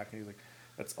comes back and he's like,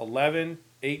 that's 11,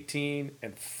 18,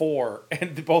 and 4.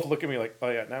 And they both look at me like, oh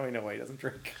yeah, now we know why he doesn't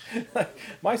drink. Like,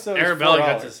 my soda's Arabella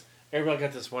 $4.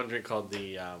 got this one drink called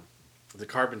the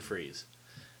Carbon Freeze,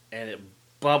 and it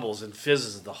bubbles and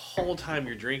fizzes the whole time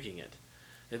you're drinking it.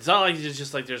 It's not like it's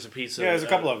just like there's a piece of... Yeah, there's a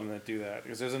couple of them that do that.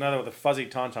 Because there's another with the Fuzzy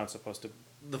Tauntaun's supposed to...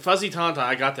 The Fuzzy Tauntaun,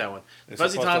 I got that one. The It's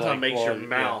Fuzzy supposed to, Tauntaun like, makes blow your you-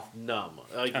 mouth numb.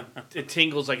 Like, it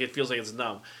tingles like it feels like it's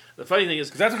numb. The funny thing is...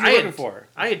 Because that's what you're looking for.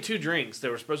 I had 2 drinks that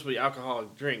were supposed to be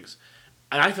alcoholic drinks,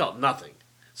 and I felt nothing.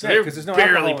 So Yeah, they're 'cause there's no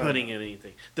alcohol barely in putting in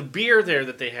anything. The beer there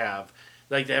that they have,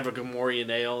 like they have a Gamorrean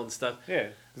ale and stuff. Yeah.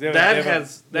 That they have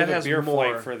has a beer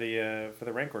more... flight for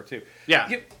the Rancor too. Yeah.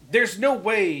 There's no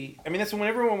way. I mean, that's when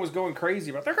everyone was going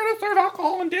crazy about they're going to serve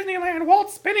alcohol in Disneyland.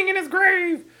 Walt's spinning in his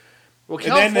grave. Well, And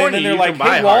California, then they're you like, can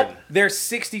buy hey, Walt, hard. they're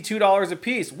 $62 a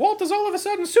piece. Walt is all of a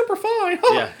sudden super fine.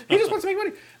 Yeah. He just wants to make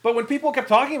money. But when people kept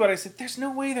talking about it, I said, there's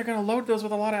no way they're going to load those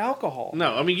with a lot of alcohol.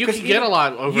 No, I mean, you 'Cause can get a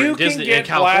lot over you in Disney can in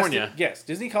California. blasted- yes,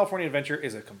 Disney California Adventure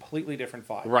is a completely different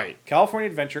vibe. Right. California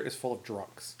Adventure is full of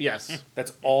drunks. Yes.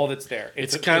 That's all that's there.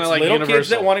 It's kinda like little kids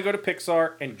Universal. that want to go to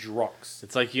Pixar and drunks.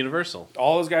 It's like Universal.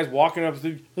 All those guys walking up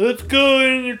to, let's go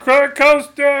in your car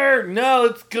coaster. No,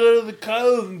 let's go to the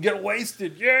cove and get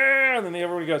wasted. Yeah. And then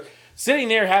everybody goes, sitting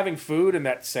there having food in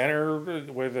that center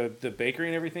where the bakery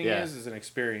and everything Yeah. is an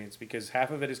experience because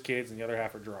half of it is kids and the other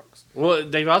half are drunks. Well,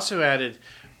 they've also added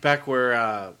back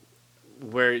where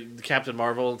the Captain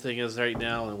Marvel thing is right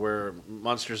now and where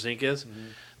Monsters Inc. is,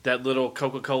 that little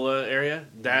Coca-Cola area,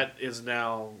 that is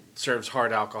now serves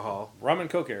hard alcohol. Rum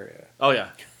and Coke area. Oh, yeah.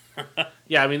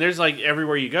 Yeah, I mean, there's like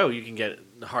everywhere you go, you can get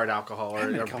hard alcohol I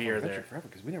haven't or been to beer California Adventure there. forever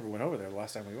because we never went over there the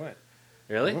last time we went.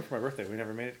 We Really? went for my birthday. We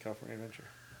never made it to California Adventure.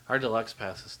 Our deluxe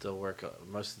passes still work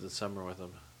most of the summer with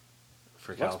them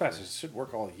for Deluxe California. passes should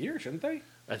work all year, shouldn't they?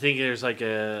 I think there's like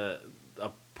a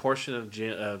portion of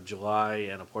July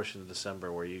and a portion of December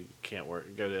where you can't go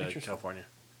to Interesting. California.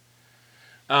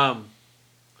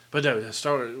 But no,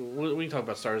 we can talk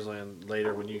about Star Wars Land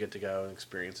later when you get to go and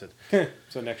experience it.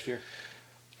 So next year.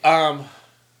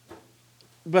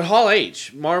 But Hall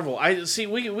H, Marvel, I see.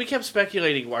 We kept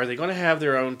speculating: are they going to have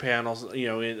their own panels? You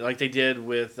know, like they did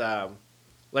with,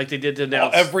 like they did to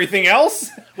announce Everything else?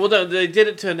 Well, no, they did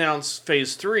it to announce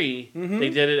Phase 3. Mm-hmm. They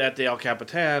did it at the El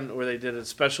Capitan, where they did a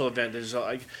special event. It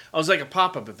was like a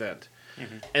pop-up event.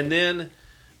 And then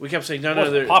We kept saying, no, It no,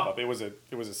 wasn't a they're- pop-up. It was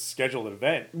a scheduled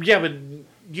event. yeah, but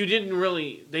they didn't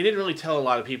really tell a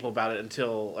lot of people about it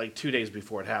until like 2 days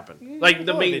before it happened. Like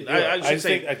the Well, main, they do it. I should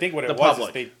say, I think what the it was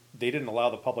public. is they didn't allow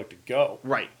the public to go.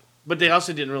 Right. But they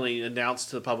also didn't really announce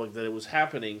to the public that it was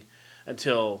happening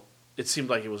until it seemed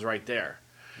like it was right there.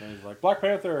 And he's like, Black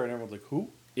Panther, and everyone's like, who?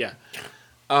 Yeah.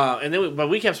 And then, but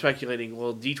we kept speculating,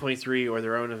 well, D23 or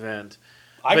their own event.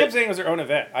 I But- kept saying it was their own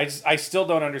event. I still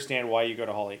don't understand why you go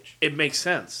to Hall H. It makes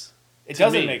sense. It To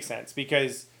doesn't me. make sense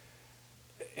because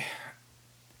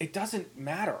it doesn't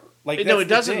matter. Like No, that's it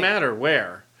the doesn't thing. matter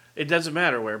where. It doesn't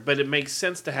matter where, but it makes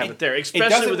sense to have it, It- there, it especially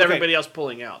doesn't- with okay. everybody else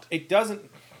pulling out. It doesn't.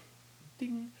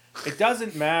 Ding. It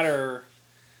doesn't matter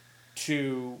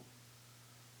to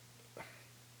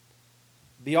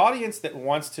the audience that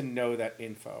wants to know that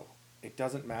info. It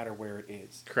doesn't matter where it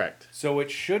is. Correct. So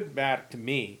it should matter to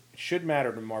me. It should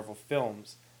matter to Marvel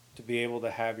Films to be able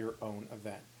to have your own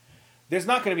event. There's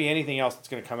not going to be anything else that's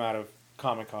going to come out of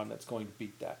Comic-Con that's going to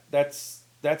beat that. That's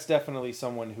definitely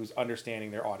someone who's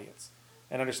understanding their audience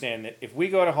and understand that if we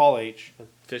go to Hall H,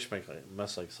 Fish make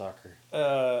must like soccer.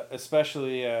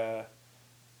 especially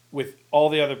with all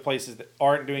the other places that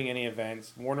aren't doing any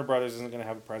events, Warner Brothers isn't going to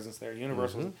have a presence there.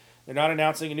 Universal, they're not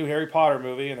announcing a new Harry Potter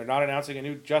movie, and they're not announcing a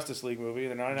new Justice League movie.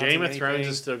 They're not announcing Game of Thrones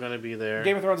anything. is still going to be there.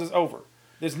 Game of Thrones is over.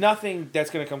 There's nothing that's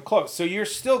going to come close. So you're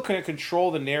still going to control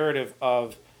the narrative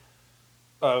of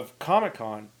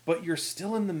Comic-Con, but you're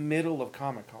still in the middle of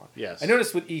Comic-Con. Yes. I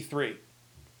noticed with E3,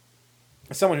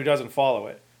 as someone who doesn't follow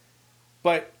it,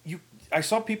 but I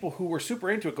saw people who were super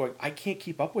into it going, I can't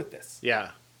keep up with this.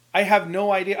 Yeah. I have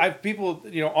no idea. I have people,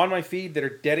 on my feed that are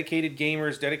dedicated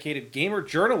gamers, dedicated gamer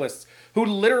journalists who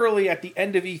literally at the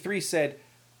end of E3 said,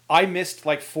 I missed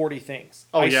like 40 things.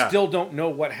 Oh, I yeah. still don't know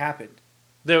what happened.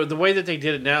 The way that they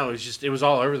did it now is just, it was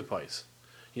all over the place.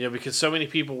 Because so many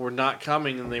people were not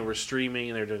coming and they were streaming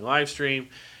and they were doing live stream.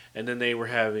 And then they were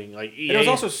having, like, EA. And it was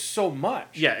also so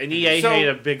much. Yeah, and EA So- had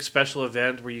a big special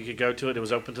event where you could go to it. It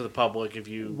was open to the public if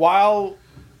you... While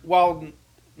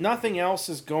nothing else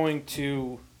is going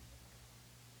to...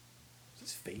 Is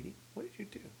this fading? What did you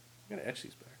do? I gotta etch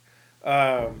these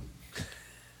better.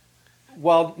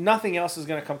 While nothing else is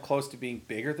going to come close to being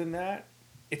bigger than that,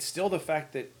 it's still the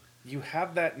fact that you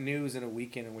have that news in a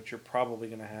weekend in which you're probably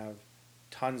going to have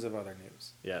tons of other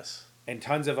news Yes. and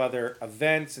tons of other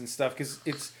events and stuff. Because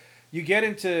you get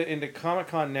into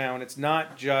Comic-Con now, and it's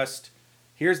not just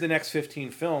here's the next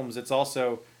 15 films. It's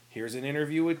also here's an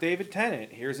interview with David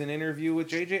Tennant. Here's an interview with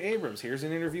J.J. Abrams. Here's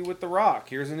an interview with The Rock.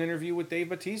 Here's an interview with Dave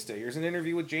Bautista. Here's an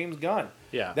interview with James Gunn.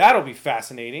 Yeah. That'll be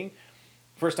fascinating.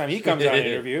 First time he comes on an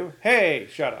interview. Hey,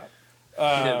 shut up.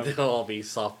 They'll all be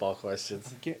softball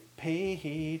questions. Get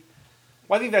paid.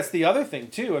 Well, I think that's the other thing,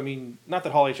 too. I mean, not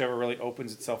that Hall H ever really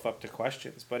opens itself up to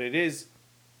questions, but it is,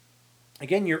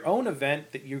 again, your own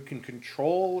event that you can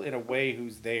control in a way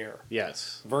who's there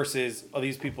Yes. versus,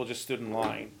 these people just stood in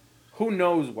line. Who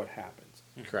knows what happens?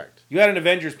 Correct. You had an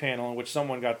Avengers panel in which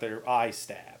someone got their eye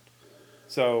stabbed.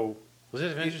 So, Was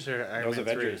it Avengers or Iron that was Man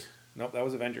Avengers. 3? Nope, that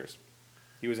was Avengers.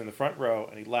 He was in the front row,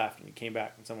 and he left, and he came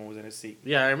back, and someone was in his seat.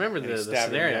 Yeah, I remember And the he stabbed him in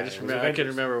scenario. the I eye. just It was remember. I can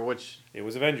Avengers. remember which. It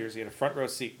was Avengers. He had a front row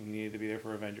seat, and he needed to be there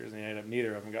for Avengers, and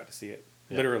neither of them got to see it.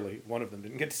 Yeah. Literally, one of them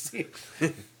didn't get to see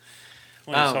it.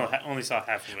 Only saw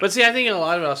half of it. But see, I think a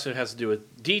lot of it also has to do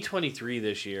with D23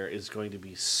 this year is going to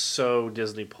be so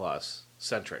Disney Plus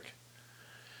centric,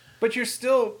 But you're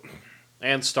still...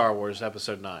 and Star Wars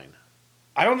Episode 9.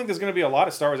 I don't think there's going to be a lot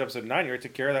of Star Wars Episode 9. You already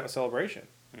took care of that with Celebration.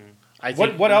 I What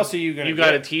think what else are you going to You get?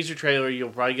 got a teaser trailer. You'll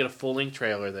probably get a full length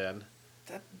trailer then.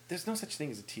 There's no such thing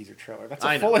as a teaser trailer. That's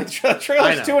I a know. full-length I trailer.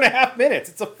 know. It's 2.5 minutes.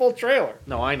 It's a full trailer.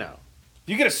 No, I know.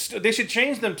 You get they should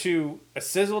change them to a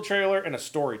sizzle trailer and a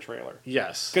story trailer.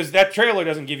 Yes. Because that trailer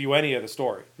doesn't give you any of the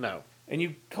story. No. And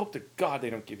you hope to God they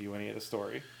don't give you any of the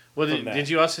story. Well, from that. did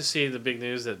you also see the big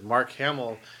news that Mark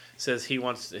Hamill says he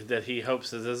hopes that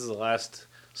this is the last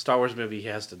Star Wars movie he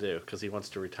has to do because he wants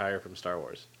to retire from Star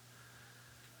Wars.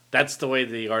 That's the way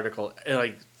the article,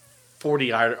 like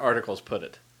 40 articles put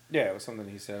it. Yeah, it was something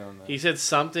he said on the... He said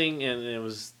something, and it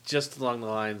was just along the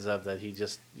lines of that he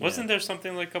just... Wasn't there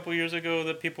something like a couple years ago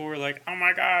that people were like, "Oh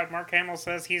my God, Mark Hamill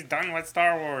says he's done with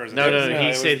Star Wars"? No, it he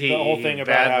was said the whole thing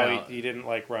about how badmouthed- he didn't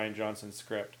like Ryan Johnson's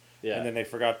script. Yeah. And then they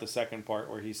forgot the second part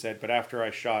where he said, "But after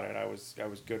I shot it, I was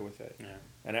good with it." Yeah.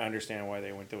 And I understand why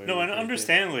they went the way. No, they and did.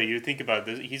 understandably, you think about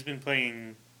this. He's been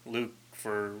playing Luke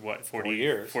for what 4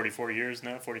 years. 44 years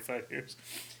now, 45 years.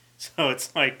 So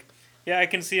it's like, yeah, I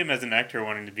can see him as an actor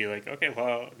wanting to be like, okay,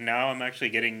 well, now I'm actually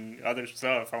getting other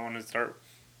stuff. I want to start,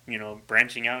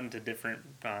 branching out into different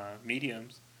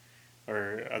mediums.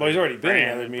 or other Well, he's already been in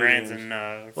other brands mediums.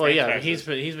 and Well, yeah, franchises.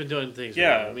 he's been doing things.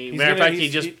 Yeah. I mean, He's matter of gonna- fact, he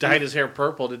he's- just he- dyed his hair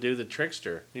purple to do the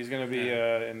Trickster. He's going to be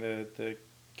in the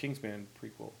Kingsman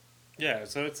prequel. Yeah,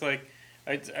 so it's like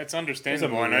it's There's a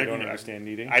understandable. movie And I don't understand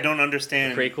needing. I don't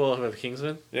understand. Prequel of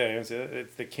Kingsman. Yeah,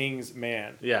 it's the King's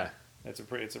Man. Yeah. It's a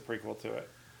prequel to it.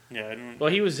 Yeah, I don't. Well,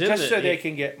 he was in Just it. so he- they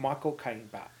can get Michael Caine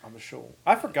back on the show.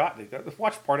 I forgot. I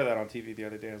watched part of that on TV the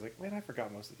other day. I was like, man, I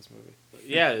forgot most of this movie.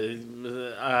 Yeah,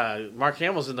 Mark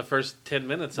Hamill's in the first 10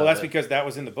 minutes. Well, of that's it. because that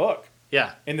was in the book.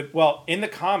 Yeah, In the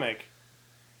comic,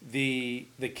 the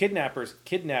kidnappers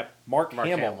kidnap Mark Mark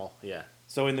Hamill. Hamill. Yeah,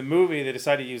 So in the movie, they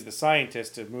decided to use the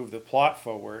scientist to move the plot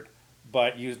forward,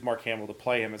 but used Mark Hamill to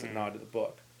play him as a nod to the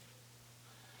book.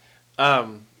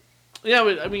 yeah.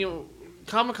 But I mean,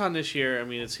 Comic Con this year. I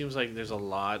mean, it seems like there's a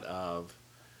lot of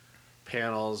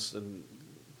panels and.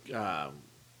 Yeah,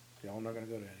 I'm not going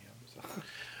to go to any of them. So.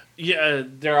 Yeah,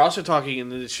 they're also talking,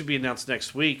 and it should be announced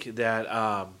next week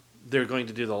that they're going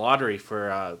to do the lottery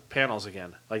for panels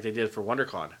again, like they did for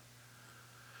WonderCon.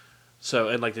 So,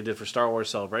 and like they did for Star Wars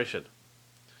Celebration.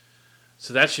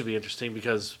 So that should be interesting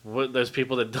because those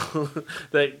people that don't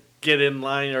that get in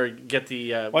line or get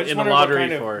the Well, I just in the wonder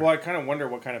lottery for. Well, I kind of wonder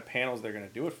what kind of panels they're going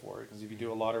to do it for. Because if you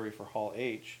do a lottery for Hall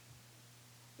H,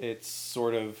 it's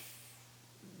sort of.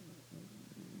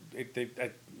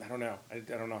 I don't know. I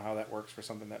don't know how that works for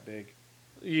something that big.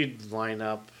 You'd line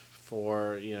up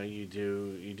for you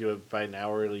do it by an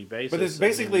hourly basis. But it's and then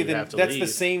basically you have to that's the leave.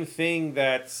 same thing.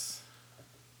 They're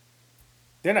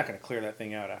not going to clear that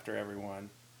thing out after everyone.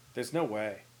 There's no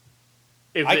way.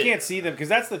 If I it- can't see them because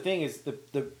that's the thing is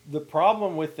the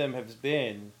problem with them has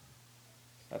been.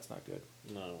 That's not good.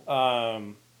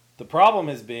 No. The problem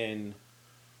has been.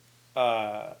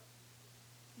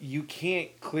 You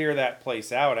can't clear that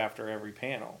place out after every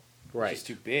panel. Right. It's just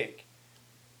too big.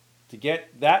 To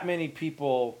get that many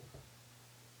people.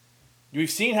 We've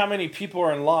seen how many people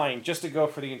are in line just to go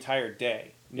for the entire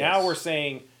day. Now Yes. we're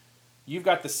saying you've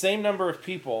got the same number of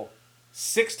people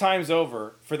 6 times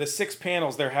over for the 6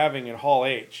 panels they're having in Hall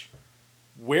H.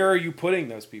 Where are you putting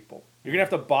those people? You're going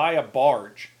to have to buy a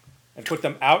barge and put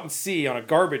them out in sea on a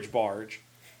garbage barge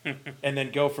and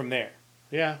then go from there.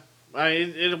 Yeah,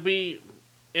 it'll be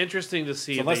interesting to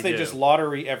see. So if unless they do. just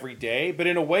lottery every day, but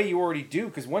in a way you already do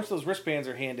because once those wristbands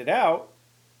are handed out,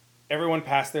 everyone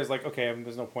past there's like, okay,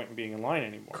 there's no point in being in line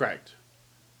anymore. Correct.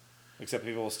 Except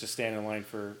people will just stand in line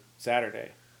for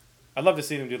Saturday. I'd love to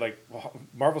see them do like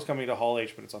Marvel's coming to Hall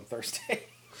H, but it's on Thursday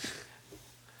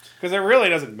because it really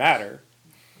doesn't matter.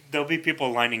 There'll be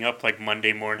people lining up like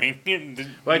Monday morning.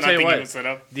 Well, I tell you Nothing what, even set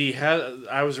up.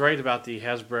 I was right about the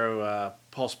Hasbro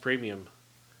Pulse Premium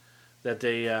that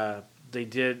they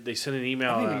sent an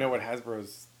email. I don't even know what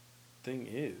Hasbro's thing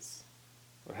is.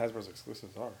 What Hasbro's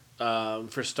exclusives are.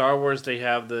 For Star Wars, they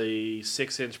have the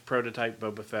 6-inch prototype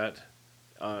Boba Fett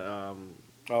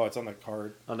Oh, it's on the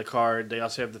card. on the card. They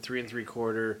also have the 3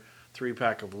 3/4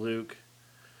 3-pack of Luke.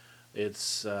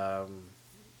 It's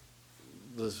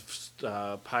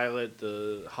the pilot,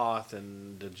 the Hoth,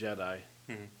 and the Jedi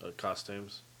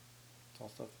costumes. It's all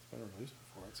stuff that's been released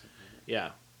before. It's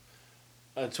Yeah,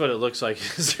 that's what it looks like.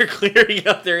 Is they're clearing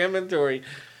up their inventory.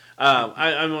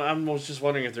 I'm just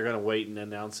wondering if they're going to wait and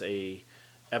announce a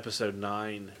Episode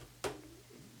 9,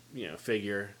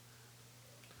 figure.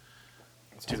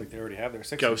 It sounds like they already have their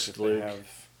 6 Ghost if Luke.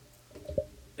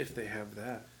 If they have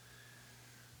that.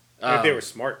 if Um, they were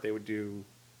smart, they would do.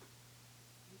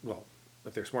 Well,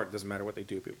 if they're smart, it doesn't matter what they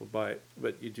do. People buy it,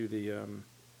 but you do the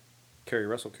Kerry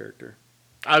Russell character.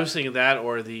 I was thinking that,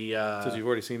 or the Since you've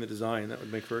already seen the design, that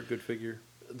would make for a good figure.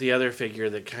 the other figure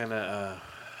that kind of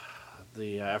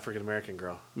the African American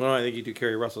girl. Well, I think you do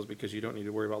Kerry Russell's because you don't need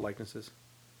to worry about likenesses.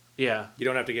 Yeah, You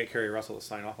don't have to get Kerry Russell to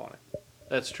sign off on it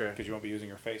that's true. because you won't be using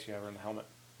her face. You have her in the helmet.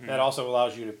 That also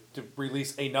allows you to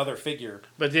release another figure.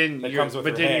 But then That you're, comes with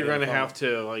but her then head you're going to in the have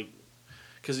to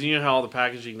because you know how all the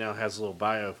packaging now has a little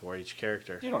bio for each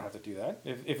character. You don't have to do that.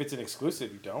 If it's an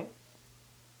exclusive, you don't.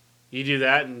 You do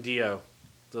that in Dio,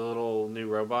 the little new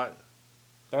robot.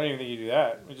 I don't even think you do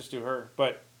that. We just do her.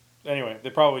 But anyway,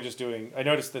 they're probably just doing. I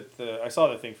noticed that I saw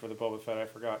the thing for the Boba Fett. I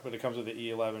forgot, but it comes with the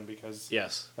E11 because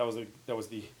Yes. that was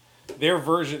their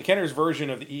version, Kenner's version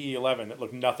of the EE11 that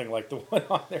looked nothing like the one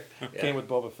on there. Came with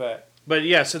Boba Fett. But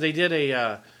yeah, so they did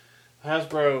a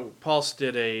Hasbro Pulse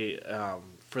did a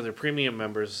for their premium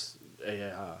members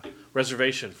a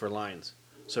reservation for lines.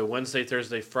 So Wednesday,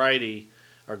 Thursday, Friday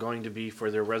are going to be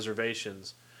for their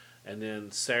reservations, and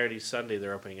then Saturday, Sunday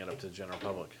they're opening it up to the general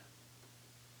public.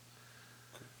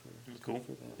 Cool.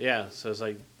 Yeah, so it's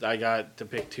like I got to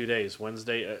pick 2 days: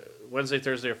 Wednesday,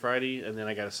 Thursday, or Friday, and then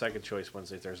I got a second choice: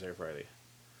 Wednesday, Thursday, or Friday.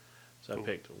 So Cool. I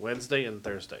picked Wednesday and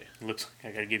Thursday. Looks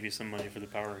like I gotta give you some money for the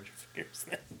Power Ranger figures.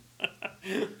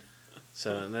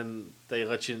 So and then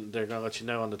they're gonna let you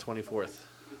know on the 24th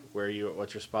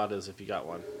what your spot is if you got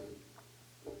one.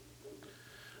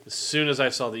 As soon as I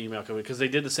saw the email coming, because they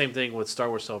did the same thing with Star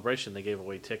Wars Celebration, they gave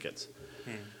away tickets,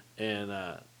 and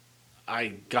I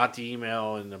got the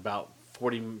email, and about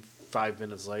 45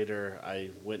 minutes later,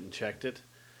 I went and checked it.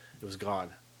 It was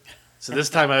gone. So this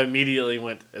time, I immediately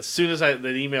went as soon as the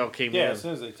email came in. as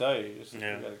soon as they tell you, you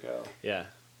Yeah. gotta go. Yeah,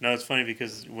 No, it's funny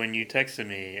because when you texted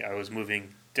me, I was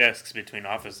moving desks between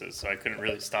offices, so I couldn't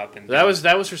really stop and that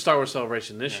was for Star Wars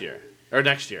Celebration this year or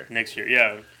next year. next year.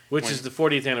 Yeah, Which is the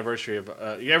 40th anniversary of...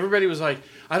 everybody was like,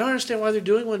 I don't understand why they're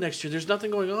doing one next year. There's nothing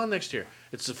going on next year.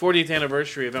 It's the 40th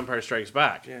anniversary of Empire Strikes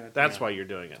Back. Yeah, That's why you're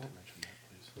doing it.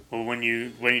 Well, when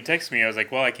you texted me, I was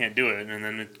like, well, I can't do it. And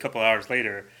then a couple hours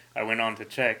later, I went on to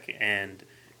check, and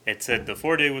it said the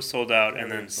 4-day was sold out,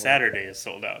 and then Saturday is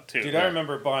sold out too. Dude, I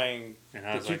remember buying And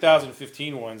I the was like,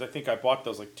 2015 ones. I think I bought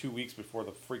those like 2 weeks before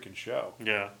the freaking show.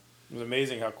 yeah, It was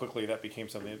amazing how quickly that became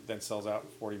something that then sells out in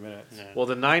 40 minutes. yeah. Well,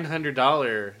 the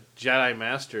 $900 Jedi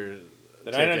Master...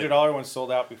 The ticket- $900 one sold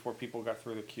out before people got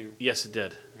through the queue. Yes, it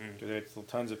did. Because there were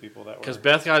tons of people that were. Because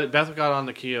Beth got on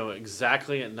the queue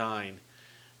exactly at 9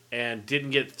 and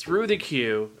didn't get through the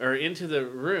queue or into the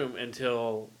room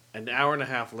until an hour and a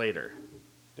half later.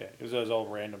 Yeah, it was all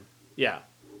random. Yeah.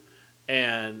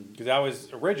 And Because that was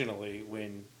originally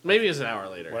when maybe it was an hour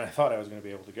later. I thought I was going to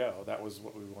be able to go. That was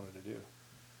what we wanted to do.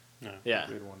 Yeah.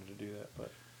 We had wanted to do that,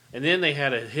 but And then they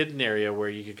had a hidden area where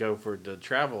you could go for the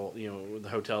travel, the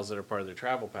hotels that are part of their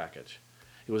travel package.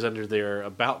 It was under their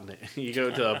About. You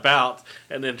go to About,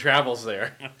 and then Travel's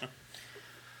there.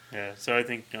 Yeah, so I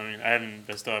think I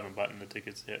still haven't bought the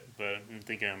tickets yet, but I'm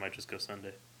thinking I might just go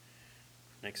Sunday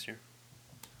next year.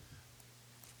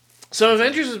 So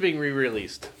Avengers is being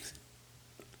re-released.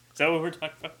 Is that what we're talking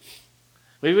about?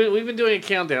 We've been doing a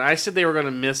countdown. I said they were going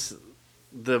to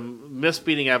miss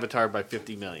beating Avatar by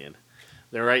 50 million.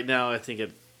 They're right now, I think,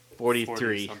 at 43.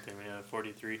 40 something, yeah,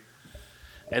 43.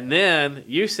 And then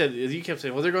you kept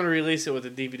saying, well, they're going to release it with the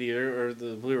DVD or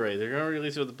the Blu-ray. They're going to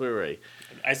release it with the Blu-ray.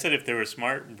 I said if they were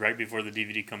smart, right before the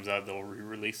DVD comes out, they'll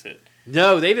re-release it.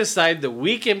 No, they decided the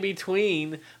week in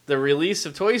between the release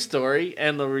of Toy Story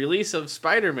and the release of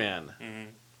Spider-Man. Mm-hmm.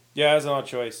 yeah, it was an odd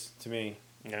choice to me.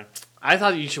 Yeah. I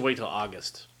thought you should wait till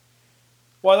August.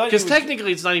 Well, I thought Because you would-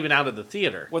 technically it's not even out of the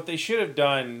theater. what they should have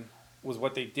done was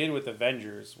what they did with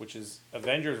Avengers, which is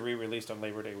Avengers re-released on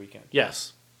Labor Day weekend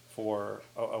Yes. for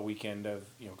a weekend of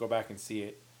go back and see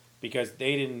it, because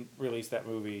they didn't release that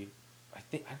movie. I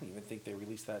don't even think they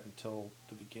released that until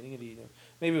the beginning of the year.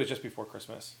 Maybe it was just before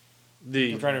Christmas.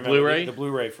 The I'm trying to remember Blu-ray the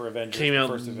Blu-ray for Avengers came the out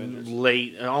first Avengers.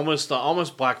 late,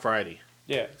 almost Black Friday.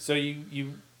 Yeah, so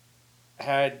you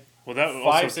had Well, that 5,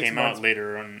 also 6 came months. out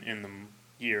later on in the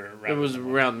year. It was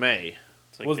around May.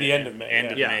 It's like was the end of May,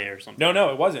 End of yeah. May or something.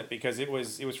 no, it wasn't, because it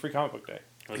was Free Comic Book Day.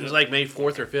 It was like May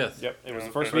 4th or 5th. Yep, it was the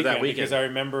Okay. first Or that weekend, weekend. because I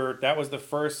remember that was the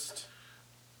first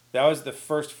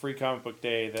Free Comic Book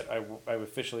Day that I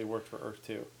officially worked for Earth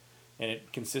 2. And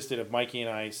it consisted of Mikey and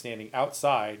I standing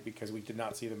outside because we did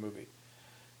not see the movie.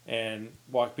 And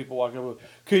people walking over,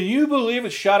 can you believe it?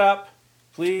 Shut up,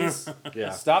 please. Yeah.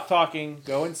 Stop talking.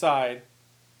 Go inside.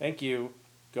 Thank you.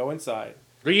 Go inside.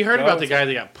 But you heard No, about the it's guy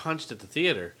that got punched at the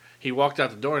theater. He walked out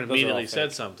the door and Those are all immediately said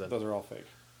fake. something. Those are all fake.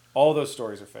 All those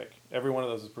stories are fake. Every one of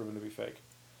those is proven to be fake.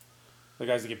 The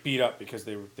guys that get beat up because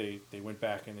they went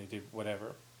back and they did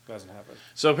whatever. Doesn't happen.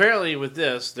 So apparently with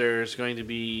this, it's going to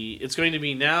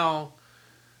be now,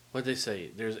 what'd they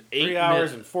say? There's 3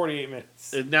 hours and 48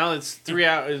 minutes. now it's 3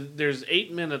 hours, there's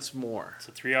 8 minutes more.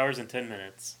 So 3 hours and 10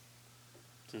 minutes.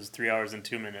 So it was 3 hours and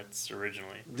 2 minutes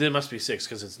originally. Then it must be 6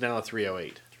 because it's now a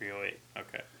 3:08. 3:08.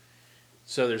 Okay.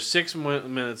 So there's 6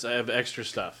 minutes of extra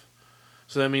stuff.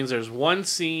 So that means there's one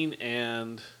scene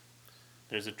and...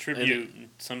 There's a tribute,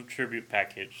 some tribute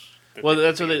package. Well, they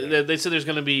that's put what together. they said. There's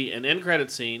going to be an end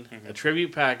credit scene, Mhm. a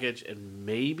tribute package, and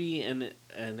maybe an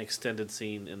extended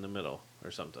scene in the middle or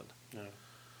something. No.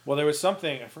 Well, there was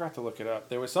something, I forgot to look it up.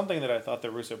 There was something that I thought the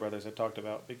Russo brothers had talked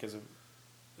about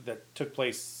that took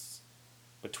place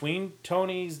between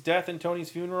Tony's death and Tony's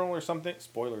funeral or something.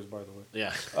 Spoilers, by the way.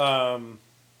 Yeah.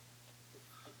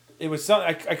 It was some.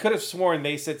 I could have sworn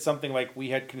they said something like we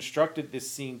had constructed this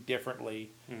scene differently,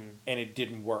 and it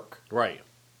didn't work. Right.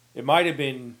 It might have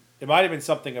been. It might have been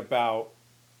something about.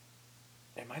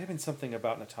 It might have been something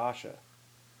about Natasha, like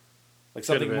Could have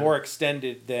something been. more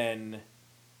extended than.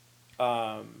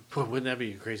 Boy, wouldn't that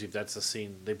be crazy if that's the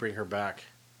scene? They bring her back.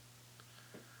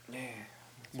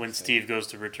 When Steve goes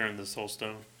to return the Soul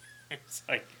Stone. It's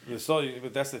like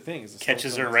But that's the thing. Is the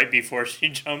catches Soul her Stone right before she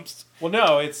jumps. Well,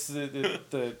 no, it's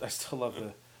the I still love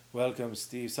the welcome,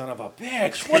 Steve, son of a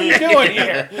bitch. What are you doing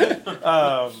here?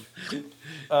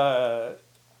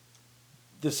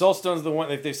 The Soul Stone's the one.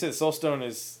 Like they said, the Soul Stone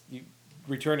is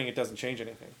returning. It doesn't change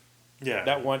anything. Yeah.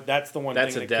 That's the one.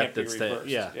 That's thing a that debt can't be that's reversed.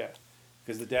 yeah.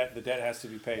 Because the debt has to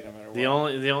be paid no matter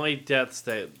what. The only debts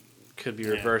that could be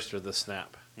Yeah. reversed are the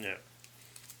snap. Yeah.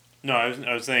 No,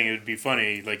 I was saying it would be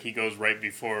funny. Like he goes right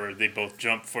before they both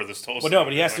jump for the Soul Well, Stone. no,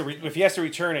 but he has to. If he has to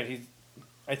return it,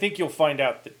 I think you'll find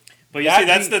out that. But you see,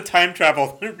 that's the time travel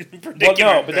predicament. Well,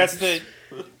 no, but that's the.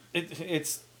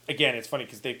 It's again, it's funny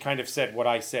because they kind of said what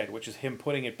I said, which is him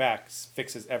putting it back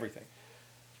fixes everything.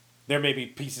 There may be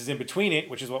pieces in between it,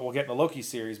 which is what we'll get in the Loki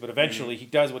series, but eventually he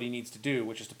does what he needs to do,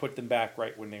 which is to put them back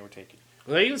right when they were taken.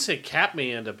 Well, they even say Cap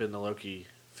may end up in the Loki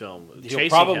film. He'll chasing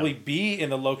probably him. be in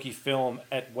the Loki film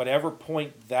at whatever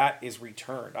point that is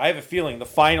returned. I have a feeling the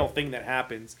final thing that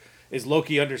happens is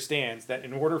Loki understands that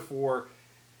in order for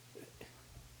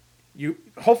you,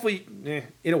 hopefully,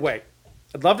 in a way,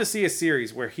 I'd love to see a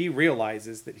series where he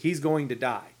realizes that he's going to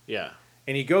die. Yeah.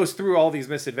 And he goes through all these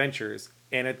misadventures,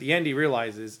 and at the end he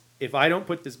realizes, if I don't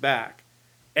put this back,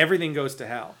 everything goes to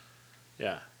hell.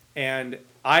 Yeah. And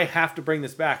I have to bring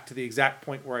this back to the exact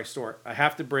point where I store it. I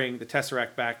have to bring the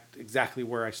Tesseract back exactly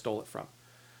where I stole it from,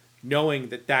 knowing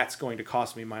that that's going to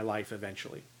cost me my life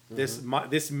eventually. Mm-hmm.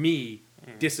 This me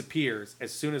disappears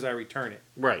as soon as I return it,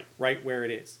 Right. right where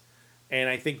it is. And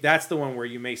I think that's the one where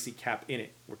you may see Cap in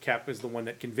it, where Cap is the one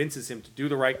that convinces him to do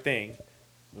the right thing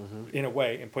in a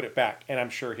way and put it back. And I'm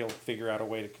sure he'll figure out a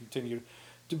way to continue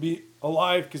to be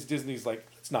alive because Disney's like,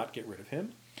 let's not get rid of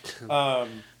him.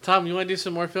 Tom, you want to do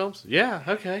some more films? Yeah.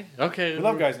 Okay. Okay. We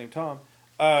love guys named Tom.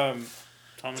 Tom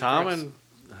Chris. and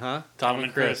Tom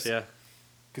and Chris. Yeah.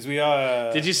 Because we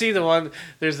Did you see the one?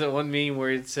 There's that one meme where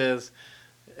it says,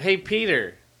 "Hey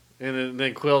Peter," and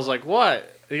then Quill's like,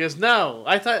 "What?" He goes, "No,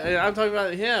 I'm talking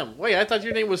about him. Wait, I thought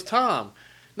your name was Tom.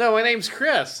 No, my name's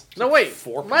Chris. No, wait,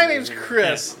 Four my Peters name's in there.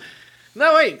 Chris.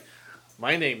 No, wait,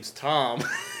 my name's Tom."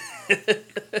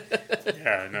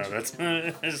 Yeah, no, that's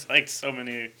there's like so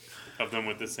many of them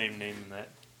with the same name in that.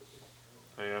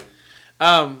 Oh,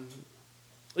 yeah.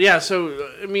 Yeah. So,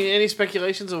 I mean, any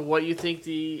speculations of what you think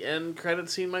the end credit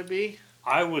scene might be?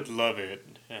 I would love it,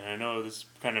 and I know this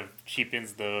kind of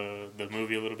cheapens the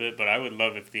movie a little bit, but I would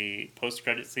love if the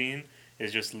post-credit scene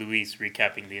is just Luis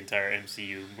recapping the entire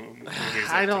MCU movies.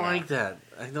 I don't like that.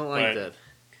 I don't like But- that.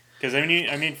 Because I mean,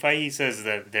 Feige says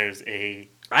that there's a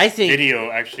I think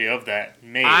video actually of that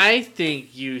made. I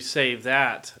think you save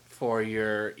that for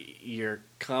your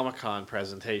Comic-Con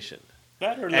presentation.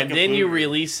 That or like And a then you Blu-ray.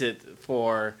 release it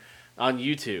on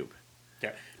YouTube.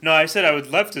 Yeah. No, I said I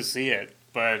would love to see it,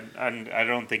 but I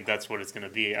don't think that's what it's going to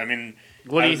be. I mean,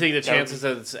 What do you I- think the that would- chances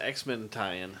that it's X-Men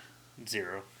tie-in?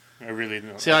 0. I really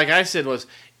don't. See, like I said, was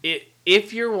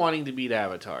if you're wanting to beat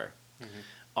Avatar,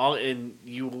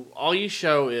 Mm-hmm. all you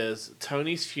show is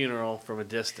Tony's funeral from a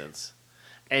distance,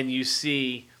 and you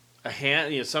see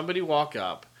somebody walk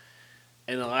up,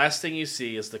 and the last thing you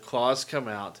see is the claws come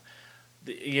out.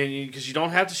 Because you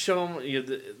don't have to show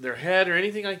them their head or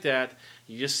anything like that.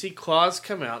 You just see claws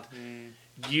come out.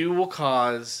 You will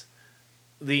cause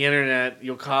the internet,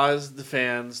 you'll cause the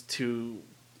fans to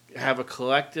have a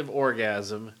collective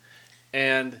orgasm,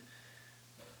 and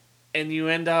you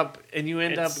end up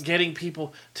getting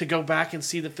people to go back and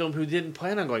see the film who didn't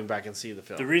plan on going back and see the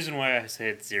film. The reason why I say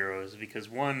it's 0 is because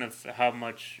one of how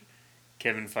much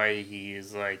Kevin Feige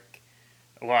is like,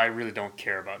 well, I really don't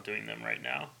care about doing them right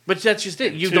now. But that's just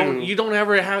it. And You don't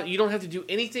have to do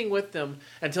anything with them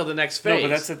until the next phase. No,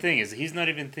 but that's the thing is he's not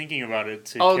even thinking about it.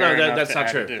 To Oh care no, enough that's to not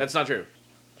add true. it in. That's not true.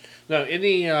 No, in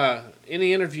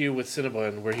the interview with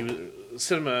Cineblend where he was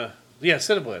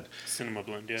Cineblend, Cinema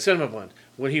Blend, yeah. Cinemablend,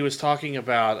 when he was talking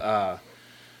about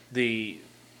the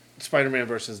Spider-Man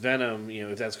versus Venom,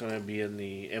 if that's going to be in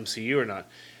the MCU or not,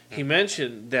 he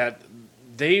mentioned that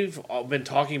they've been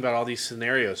talking about all these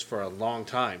scenarios for a long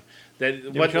time.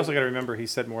 That But you also got to remember he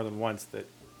said more than once that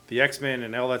the X-Men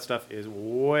and all that stuff is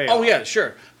way Oh off. yeah,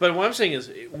 sure. But what I'm saying is,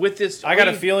 with this, I got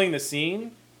a feeling the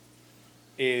scene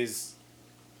is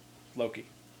Loki.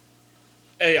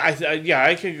 I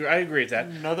agree with that.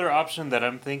 Another option that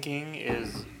I'm thinking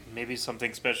is maybe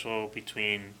something special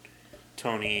between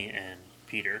Tony and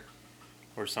Peter,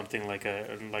 or something like a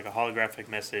holographic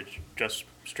message just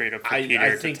straight up to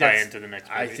Peter to tie into the next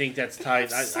movie. I think that's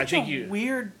tied. I Such think a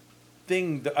weird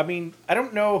thing. I mean, I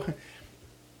don't know.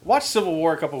 watched Civil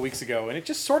War a couple weeks ago, and it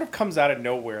just sort of comes out of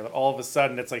nowhere that all of a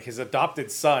sudden it's like his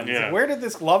adopted son. It's Yeah. like, where did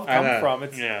this love come know. from?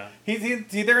 It's Yeah.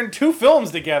 they're in 2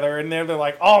 films together, and they're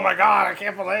like, oh my god, I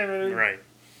can't believe it. Right.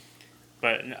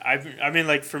 But I mean,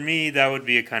 like for me, that would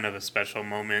be a kind of a special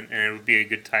moment, and it would be a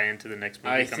good tie-in to the next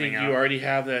movie I coming think out. you already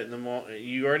have that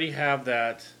you already have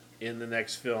that in the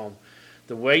next film.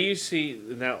 The way you see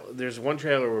now, there's one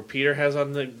trailer where Peter has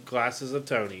on the glasses of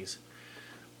Tony's.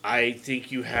 I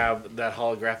think you have that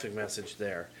holographic message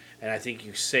there, and I think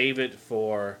you save it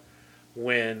for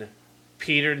when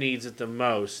Peter needs it the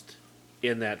most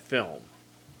in that film.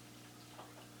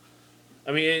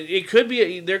 I mean, it could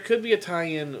be there could be a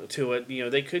tie-in to it. You know,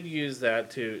 they could use that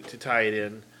to tie it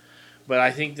in. But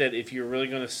I think that if you're really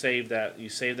going to save that, you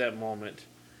save that moment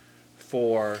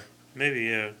for. Maybe,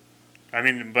 yeah. I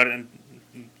mean, but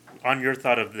on your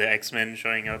thought of the X-Men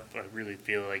showing up, I really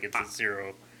feel like it's a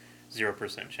 0%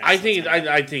 chance. I think that's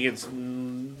gonna- I think it's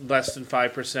less than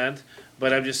 5%.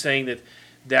 But I'm just saying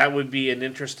that would be an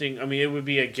interesting. I mean, it would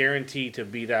be a guarantee to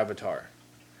beat Avatar.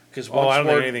 Because I don't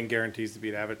think anything guarantees to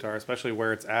beat Avatar, especially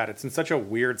where it's at. It's in such a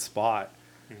weird spot.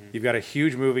 Mm-hmm. You've got a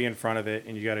huge movie in front of it,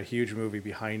 and you got a huge movie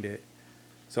behind it.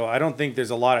 So I don't think there's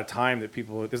a lot of time that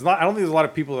people. I don't think there's a lot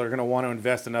of people that are going to want to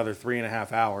invest another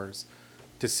 3.5 hours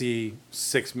to see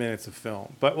 6 minutes of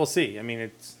film. But we'll see. I mean,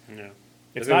 it's Yeah.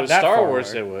 it's if not it was that Star far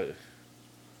Wars, away. it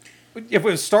would. If it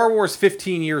was Star Wars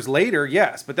 15 years later,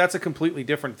 yes, but that's a completely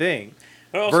different thing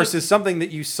But also, versus something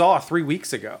that you saw 3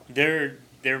 weeks ago.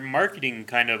 their marketing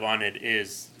kind of on it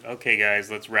is, okay, guys,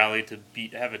 let's rally to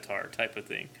beat Avatar type of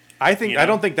thing. I think You I know?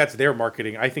 don't think that's their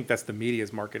marketing. I think that's the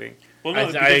media's marketing. Well, no, I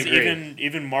because agree.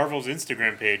 even Marvel's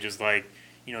Instagram page is like,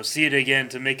 see it again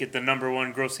to make it the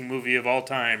 #1 grossing movie of all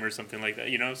time or something like that.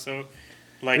 So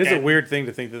like It is a weird thing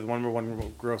to think that the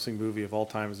 #1 grossing movie of all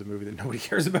time is a movie that nobody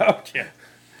cares about. Yeah.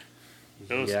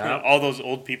 Yeah. All those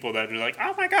old people that are like,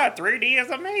 oh my god, 3D is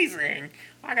amazing.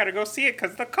 I gotta go see it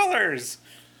because the colors.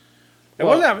 It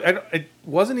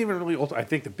wasn't even really old. I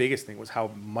think the biggest thing was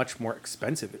how much more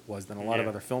expensive it was than a lot of Yeah.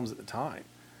 other films at the time.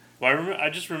 Well, I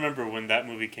just remember when that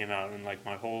movie came out, and like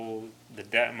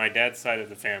my dad's side of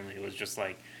the family was just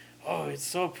like, oh, it's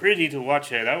so pretty to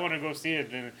watch it. I want to go see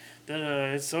it. And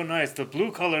it's so nice. The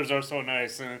blue colors are so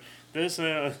nice. And this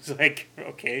it's like,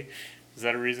 okay, is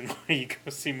that a reason why you go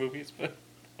see movies? But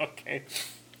okay.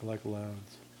 I like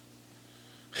Loud's.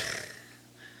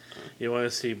 You want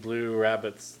to see Blue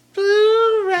Rabbits?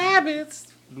 Blue Rabbits.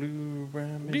 Blue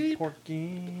Rabbit Beep.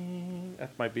 Porky.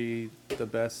 That might be the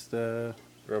best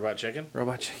Robot Chicken.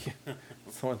 robot chicken.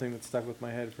 It's the one thing that stuck with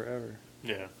my head forever.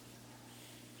 Yeah.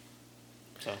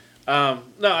 So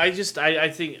No, I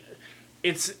think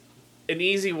it's an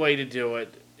easy way to do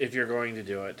it if you're going to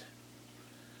do it.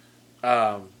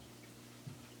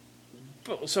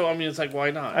 So I mean, it's like,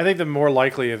 why not? I think the more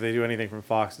likely if they do anything from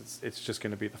Fox, it's just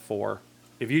going to be the 4.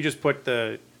 If you just put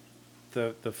the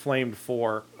flamed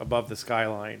 4 above the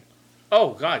skyline,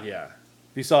 Oh God, yeah.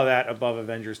 if you saw that above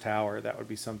Avengers Tower, that would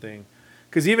be something.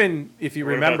 Because even if you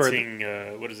what remember about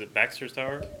seeing, what is it, Baxter's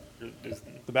Tower?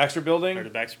 the Baxter Building, Or the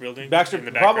Baxter Building? Baxter. In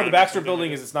The problem with the background or Baxter something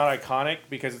Building like is it's not iconic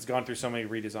because it's gone through so many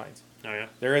redesigns. that? Oh, yeah?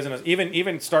 There isn't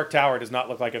even Stark Tower does not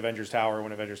look like Avengers Tower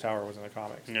when Avengers Tower was in the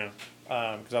comics. No.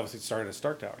 Because obviously it started as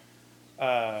Stark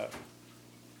Tower.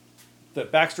 The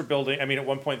Baxter Building. I mean, at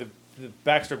one point the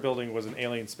Baxter Building was an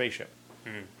alien spaceship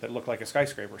that looked like a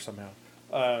skyscraper somehow.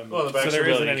 Well, the so there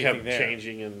isn't anything kept there.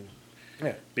 changing and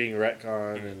Yeah. being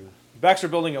retconned and. Baxter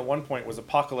Building at one point was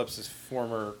Apocalypse's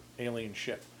former alien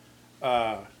ship.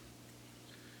 I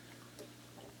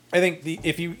think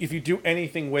if you do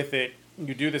anything with it,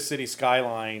 you do the city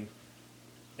skyline,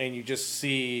 and you just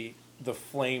see the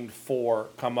flamed 4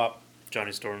 come up.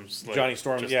 Johnny Storm's. Like, Johnny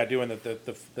Storm, just- yeah, doing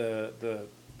the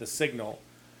signal.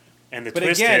 And the But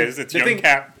twist again, is it's the Young thing,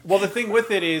 Cap. Well, the thing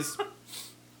with it is,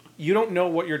 you don't know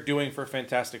what you're doing for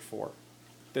Fantastic Four.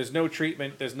 There's no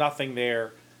treatment. There's nothing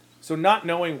there. So not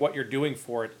knowing what you're doing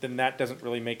for it, then that doesn't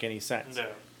really make any sense. No.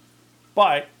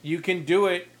 But you can do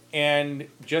it and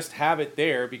just have it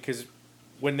there because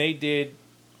when they did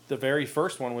the very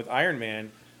first one with Iron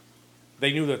Man,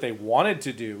 they knew that they wanted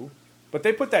to do, but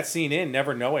they put that scene in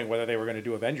never knowing whether they were going to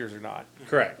do Avengers or not.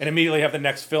 Correct. And immediately have the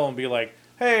next film be like,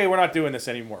 hey, we're not doing this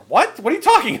anymore. What? What are you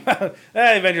talking about?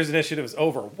 Avengers Initiative is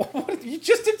over. What? You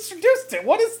just introduced it.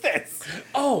 What is this?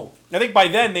 Oh, I think by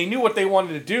then they knew what they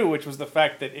wanted to do, which was the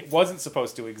fact that it wasn't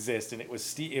supposed to exist, and it was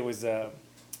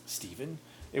Steven.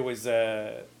 It was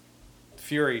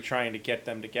Fury trying to get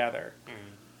them together.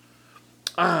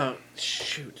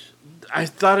 shoot. I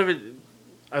thought of it.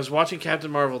 I was watching Captain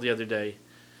Marvel the other day,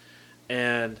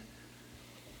 and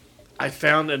I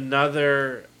found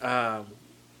another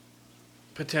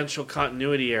potential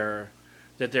continuity error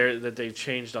that they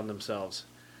changed on themselves.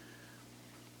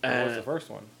 What was the first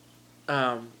one?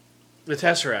 The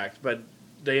Tesseract, but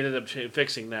they ended up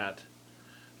fixing that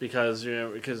because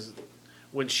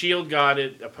when Shield got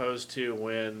it, opposed to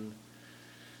when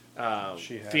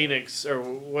Phoenix or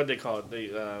what they call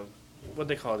it, what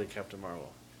they call it in Captain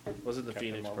Marvel, was it the Captain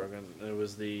Phoenix Marvel. program? It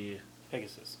was the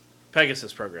Pegasus.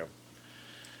 program.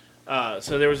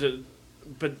 So there was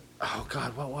but oh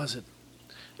god, what was it?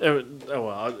 I'm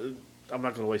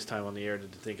not going to waste time on the air to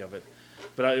think of it.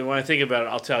 But when I think about it,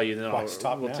 I'll tell you. Then we'll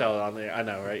tell it on there. I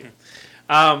know, right?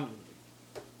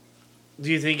 Do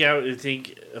you think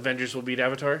Avengers will beat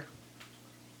Avatar?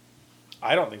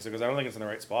 I don't think so because I don't think it's in the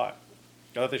right spot.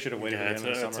 I thought they should have waited at the end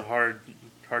of the summer. It's a hard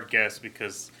guess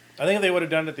because I think if they would have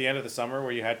done it at the end of the summer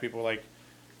where you had people like,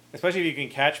 especially if you can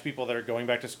catch people that are going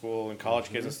back to school and college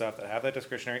kids and stuff that have that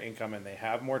discretionary income and they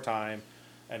have more time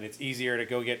and it's easier to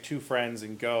go get 2 friends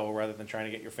and go rather than trying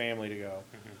to get your family to go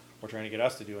or trying to get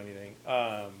us to do anything,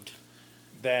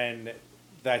 then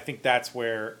I think that's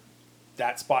where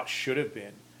that spot should have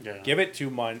been. Yeah. Give it 2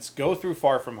 months, go through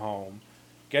Far From Home,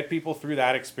 get people through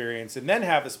that experience, and then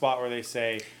have the spot where they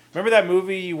say, remember that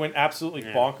movie you went absolutely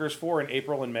bonkers for in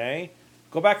April and May?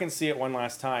 Go back and see it one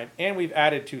last time, and we've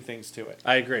added 2 things to it.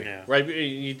 I agree. Yeah. Right?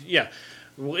 Yeah.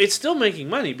 Well, it's still making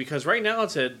money because right now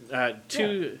it's at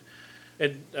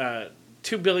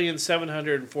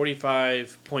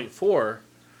 $2,745.4,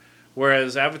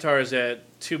 whereas Avatar is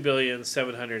at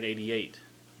 $2,788.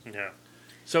 yeah.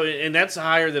 So, and that's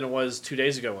higher than it was 2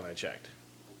 days ago when I checked.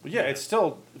 But yeah, it's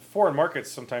still foreign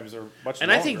markets sometimes are much And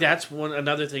longer. I think that's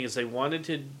another thing is they wanted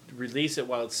to release it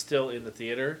while it's still in the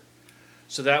theater,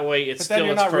 so that way it's But then still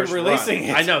you're its not first re-releasing run.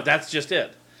 it. I know that's just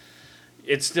it.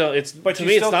 It's still But to you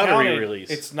me it's still not a counted- re-release.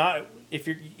 It's not if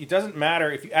you. It doesn't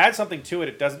matter if you add something to it.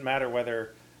 It doesn't matter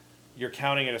whether you're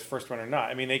counting it as first run or not.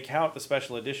 I mean, they count the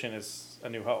special edition as A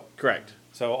New Hope. correct,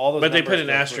 So all those. but they numbers put an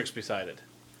go through. asterisk beside it.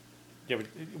 Yeah,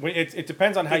 but it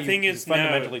depends on how The thing you is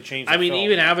fundamentally now- change. I the mean, film.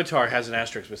 even Avatar has an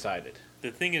asterisk beside it.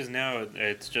 The thing is now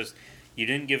it's just you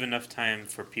didn't give enough time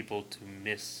for people to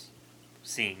miss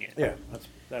seeing it. Yeah,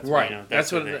 that's Right. You know, That's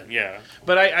the what thing. Yeah.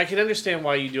 But I can understand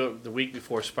why you do it the week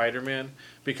before Spider-Man,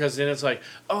 because then it's like,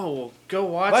 oh, well, go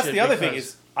watch Well, that's it. the other thing because-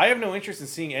 is I have no interest in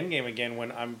seeing Endgame again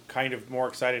when I'm kind of more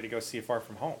excited to go see Far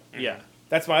From Home. yeah,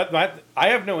 That's my I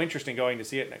have no interest in going to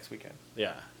see it next weekend.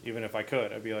 yeah. Even if I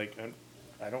could, I'd be like,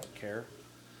 I don't care.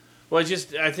 Well,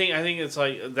 I think it's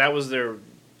like that was their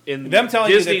in Them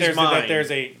telling Disney's you that mind.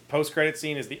 there's a post-credit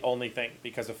scene is the only thing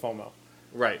because of FOMO.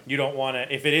 right. You don't want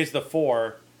to. If it is the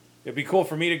 4, it'd be cool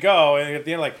for me to go and at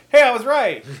the end like, hey, I was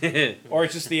right. Or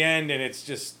it's just the end and it's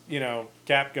just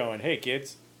Cap going, hey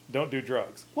kids, don't do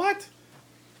drugs. What?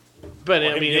 But Or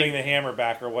I him mean, giving the hammer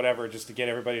back or whatever just to get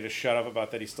everybody to shut up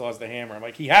about that he still has the hammer. I'm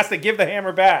like, he has to give the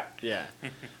hammer back. yeah.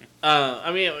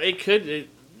 I mean,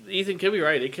 Ethan could be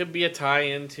right. It could be a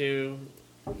tie-in to,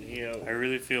 I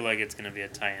really feel like it's going to be a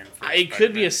tie-in. For it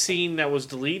could be a Spider-Man. scene that was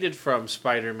deleted from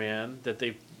Spider-Man that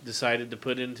they decided to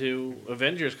put into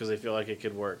Avengers because they feel like it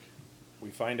could work. We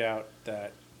find out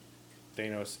that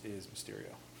Thanos is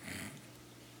Mysterio.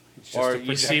 It's Or a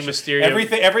you see projection.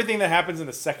 Mysterio. Everything that happens in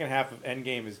the second half of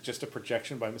Endgame is just a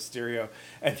projection by Mysterio,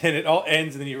 and then it all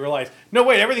ends, and then you realize, no,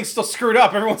 wait, everything's still screwed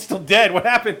up. Everyone's still dead. What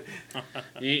happened?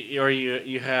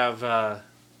 You have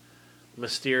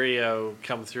Mysterio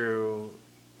come through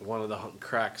one of the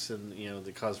cracks and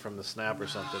that caused from the snap or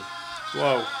something.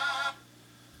 Whoa,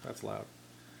 that's loud.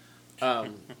 I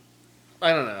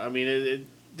don't know. I mean,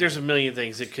 there's a million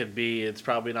things it could be. It's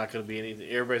probably not going to be anything.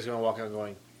 Everybody's going to walk out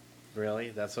going, "Really?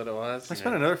 That's what it was?" I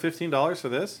spent another $15 for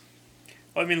this.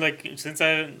 Well, I mean, like since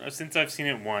I've seen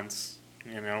it once,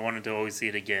 and I wanted to always see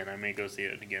it again. I may go see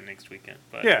it again next weekend.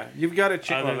 But Yeah, you've got a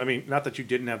chance. Other- I mean, not that you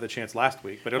didn't have the chance last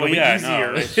week, but it'll Well, be yeah,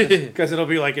 no, it's easier because it'll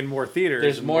be like in more theaters.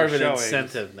 There's and more of an showings.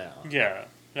 incentive now. yeah,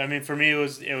 I mean, for me,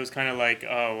 it was kind of like,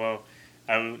 oh well,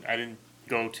 I didn't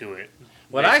go to it.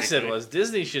 What I said basically. was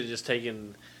Disney should have just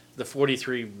taken the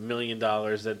 $43 million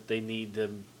that they need to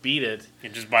beat it,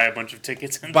 And just buy a bunch of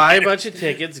tickets. And buy a bunch of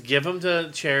tickets, give them to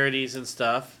charities and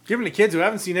stuff. Give them to kids who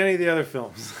haven't seen any of the other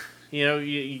films.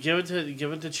 You give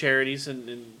it to charities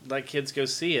and let kids go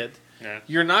see it. Yeah.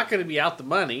 You're not going to be out the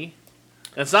money.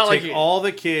 It's not Take like all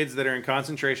the kids that are in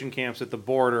concentration camps at the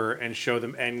border and show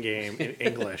them Endgame in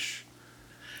English.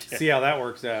 See how that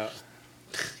works out.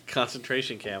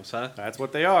 concentration camps, huh? That's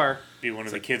what they are. Be one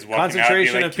of the kids walking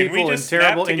Concentration out. of people in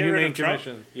terrible, inhumane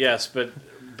conditions. Yes, but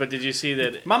did you see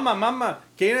that Mamma,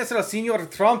 ¿quién es el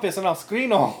señor Trump? Es un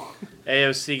screeno.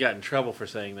 AOC got in trouble for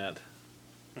saying that?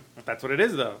 That's what it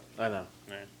is, though. I know.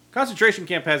 concentration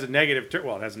camp has a negative term.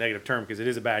 Well, it has a negative term because it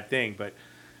is a bad thing, but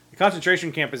the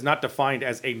concentration camp is not defined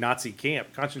as a Nazi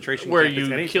camp. Concentration Where camp is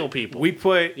you anything. kill people.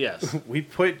 Yes. We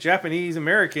put Japanese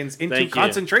Americans into Thank you.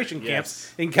 concentration camps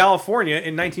Yes. in California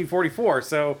in 1944.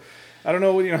 So I don't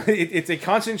know, it's a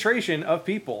concentration of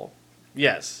people.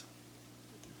 Yes.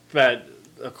 But,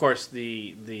 of course,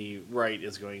 the right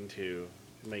is going to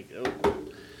make...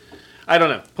 I don't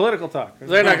know. Political talk.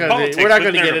 We're not Politics going to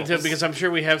with get into it nerds. because I'm sure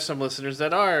we have some listeners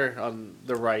that are on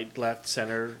the right, left,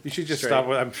 center. You should just straight.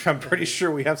 stop. I'm pretty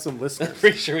sure we have some listeners.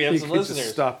 Pretty sure we have You some could just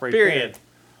listeners. stop right Period.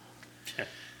 there.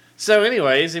 So,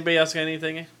 anyways, anybody else got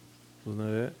anything? Wasn't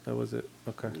that it? That was it.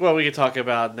 Okay. Well, we could talk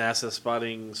about NASA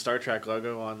spotting Star Trek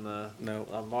logo on No.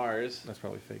 on Mars. That's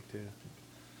probably fake too.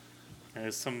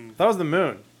 There's some. That was the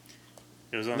moon.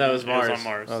 It was on. No, it was Mars. on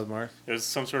Mars. That was Mars. It was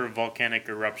some sort of volcanic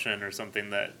eruption or something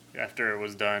that after it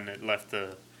was done, it left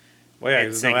the. Well, yeah,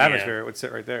 there's no insignia. atmosphere. It would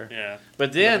sit right there. Yeah.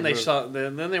 But then Nothing they moved. saw.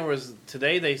 Then there was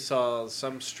today. They saw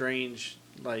some strange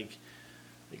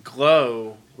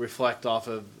glow reflect off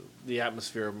of the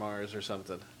atmosphere of Mars or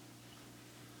something.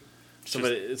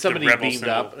 Somebody Just the rebel beamed symbol.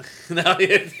 up. No,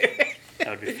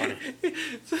 That would be funny.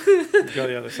 Go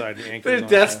the other side. The the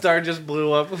Death Star just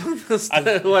blew up.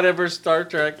 Whatever Star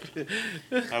Trek.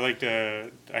 I like to.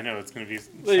 I know it's going to be.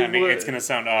 Wait, I mean, what- it's going to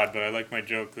sound odd, but I like my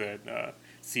joke that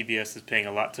CBS is paying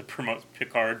a lot to promote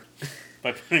Picard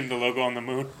by putting the logo on the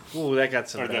moon Ooh, that got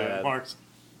some or the Mars.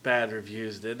 bad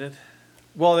reviews, didn't it?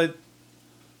 Well,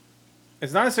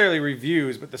 it's not necessarily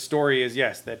reviews, but the story is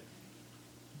yes that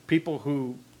people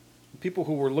who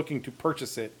were looking to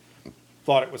purchase it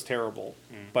thought it was terrible.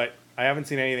 But I haven't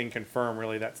seen anything confirm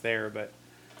really that's there. But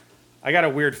I got a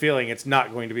weird feeling it's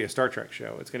not going to be a Star Trek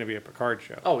show. It's going to be a Picard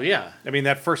show. Oh yeah. I mean,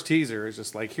 that first teaser is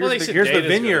just like, Well, they here's said the Data's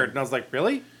vineyard. gonna- And I was like,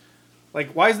 really?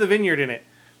 Like, why is the vineyard in it?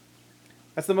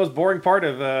 That's the most boring part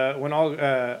of when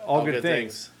all good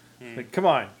things. Like, come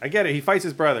on. I get it. He fights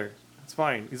his brother. It's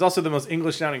fine. He's also the most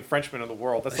English-sounding Frenchman in the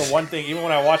world. That's the one thing, even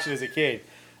when I watched it as a kid.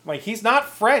 I'm like, he's not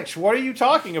French. What are you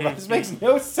talking about? This makes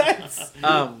no sense.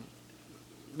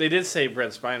 They did say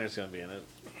Brent Spiner's going to be in it.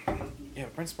 Yeah,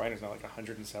 but Brent Spiner's not like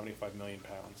 175 million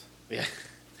pounds. Yeah.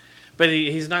 But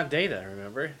he's not Data,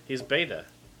 remember? He's Beta.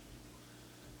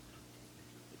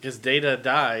 Because Data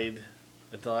died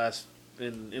at the last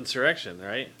in Insurrection,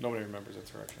 right? Nobody remembers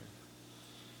Insurrection.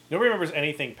 Nobody remembers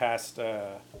anything past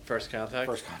First Contact.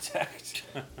 First Contact.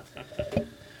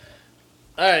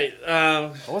 All right.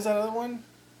 What was that other one?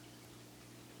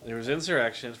 There was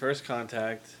Insurrection, First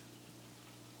Contact.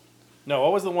 No,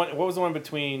 what was the one? What was the one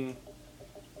between?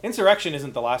 Insurrection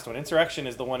isn't the last one. Insurrection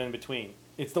is the one in between.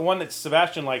 It's the one that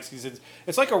Sebastian likes.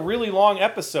 It's like a really long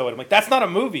episode. I'm like, that's not a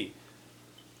movie.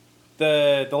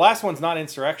 The last one's not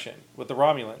Insurrection with the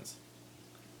Romulans.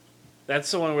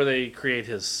 That's the one where they create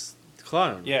his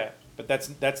clone. Yeah, but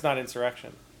that's not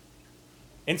Insurrection.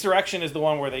 Insurrection is the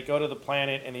one where they go to the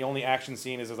planet and the only action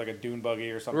scene is there's like a dune buggy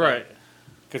or something. Right.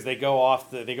 Because they go off.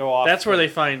 That's where they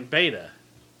find Beta.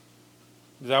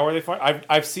 Is that where they find?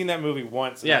 I've seen that movie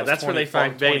once. And Yeah, that was that's where they 20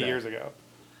 find 20 Beta. years ago.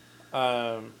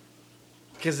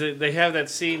 Because they have that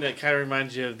scene that kind of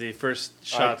reminds you of the first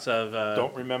shots of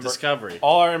don't remember. Discovery.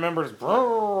 All I remember is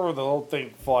brrr, the whole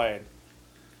thing flying.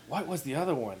 What was the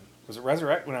other one? Was it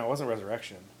Resurrect? No, it wasn't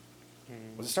Resurrection.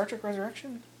 Was it Star Trek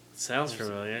Resurrection? Sounds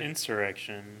familiar.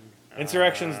 Insurrection.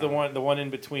 Insurrection's the one in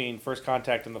between First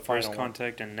Contact and the final First one.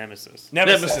 Contact and Nemesis.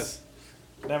 Nemesis is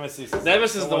Nemesis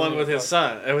is the one with his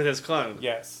son, with his clone.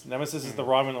 Yes, Nemesis is the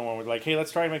Romulan one. With like, hey,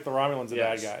 let's try and make the Romulans the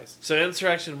Yes. bad guys. So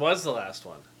Insurrection was the last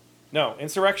one. No,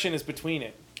 Insurrection is between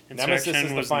it. Insurrection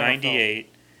Nemesis is was the final 98.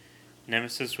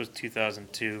 Nemesis was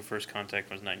 2002. First Contact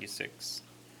was 96.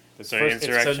 Film. So It's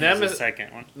Insurrection is the Nemesis-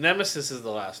 second one. Nemesis is the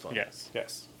last one. Yes.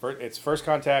 Yes, it's First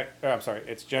Contact. I'm sorry,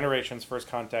 it's Generations, First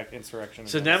Contact, Insurrection.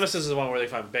 So and Nemesis is the one where they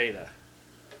find Beta.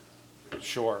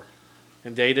 Sure.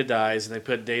 And Data dies, and they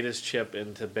put Data's chip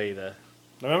into Beta.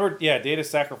 Remember, yeah, Data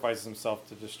sacrifices himself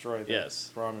to destroy the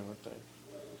Yes. Romulan thing.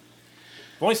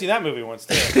 I've only seen that movie once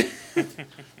too.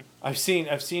 I've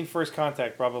seen First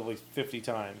Contact probably 50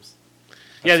 times.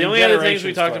 Yeah, I've the seen only other things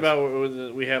we Generations talked twice.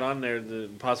 about, we had on there,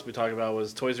 possibly talking about,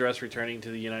 was Toys R Us returning to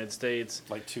the United States,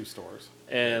 Like 2 stores.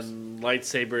 and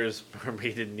lightsabers were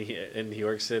made in New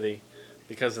York City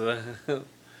because of the.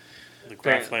 The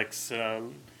Graphics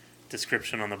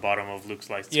description on the bottom of Luke's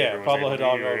lightsaber. Yeah, was Pablo able to- you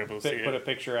were Hidalgo able to see put it. a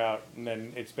picture out, and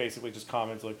then it's basically just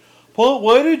comments like, Paul,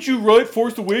 why did you write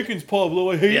Force Awakens,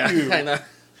 Pablo? I hate Yeah, you. I know.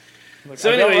 like,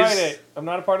 So I don't anyways- write it. I'm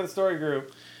not a part of the story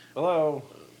group. Hello.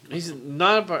 He's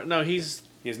not a part. No, he's.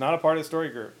 He is not a part of the story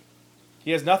group.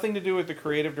 He has nothing to do with the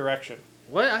creative direction.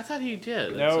 What? I thought he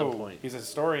did at some No, point. he's a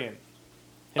historian.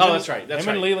 That's right. That's him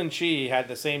right. and Leland Chi had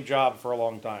the same job for a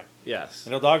long time. Yes.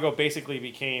 And Hidalgo basically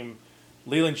became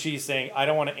Leland Chi saying, I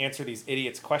don't want to answer these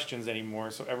idiots' questions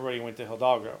anymore, so everybody went to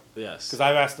Hidalgo. Yes. Because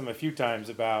I've asked him a few times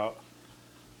about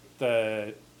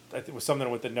I think it was something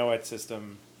with the NOAD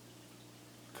system,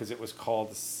 because it was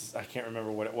called, I can't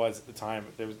remember what it was at the time,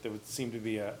 but there would seem to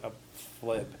be a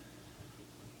flip,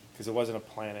 because it wasn't a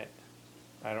planet.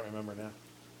 I don't remember now.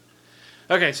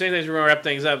 Okay, so anyways, we're going to wrap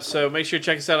things up. So make sure you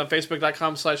check us out on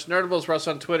Facebook.com/Nerdables. We're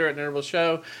also on Twitter at Nerdables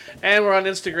Show. And we're on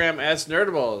Instagram as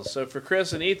Nerdables. So for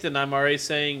Chris and Ethan, I'm already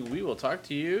saying we will talk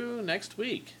to you next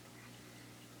week.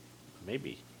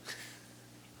 Maybe.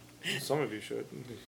 Some of you should.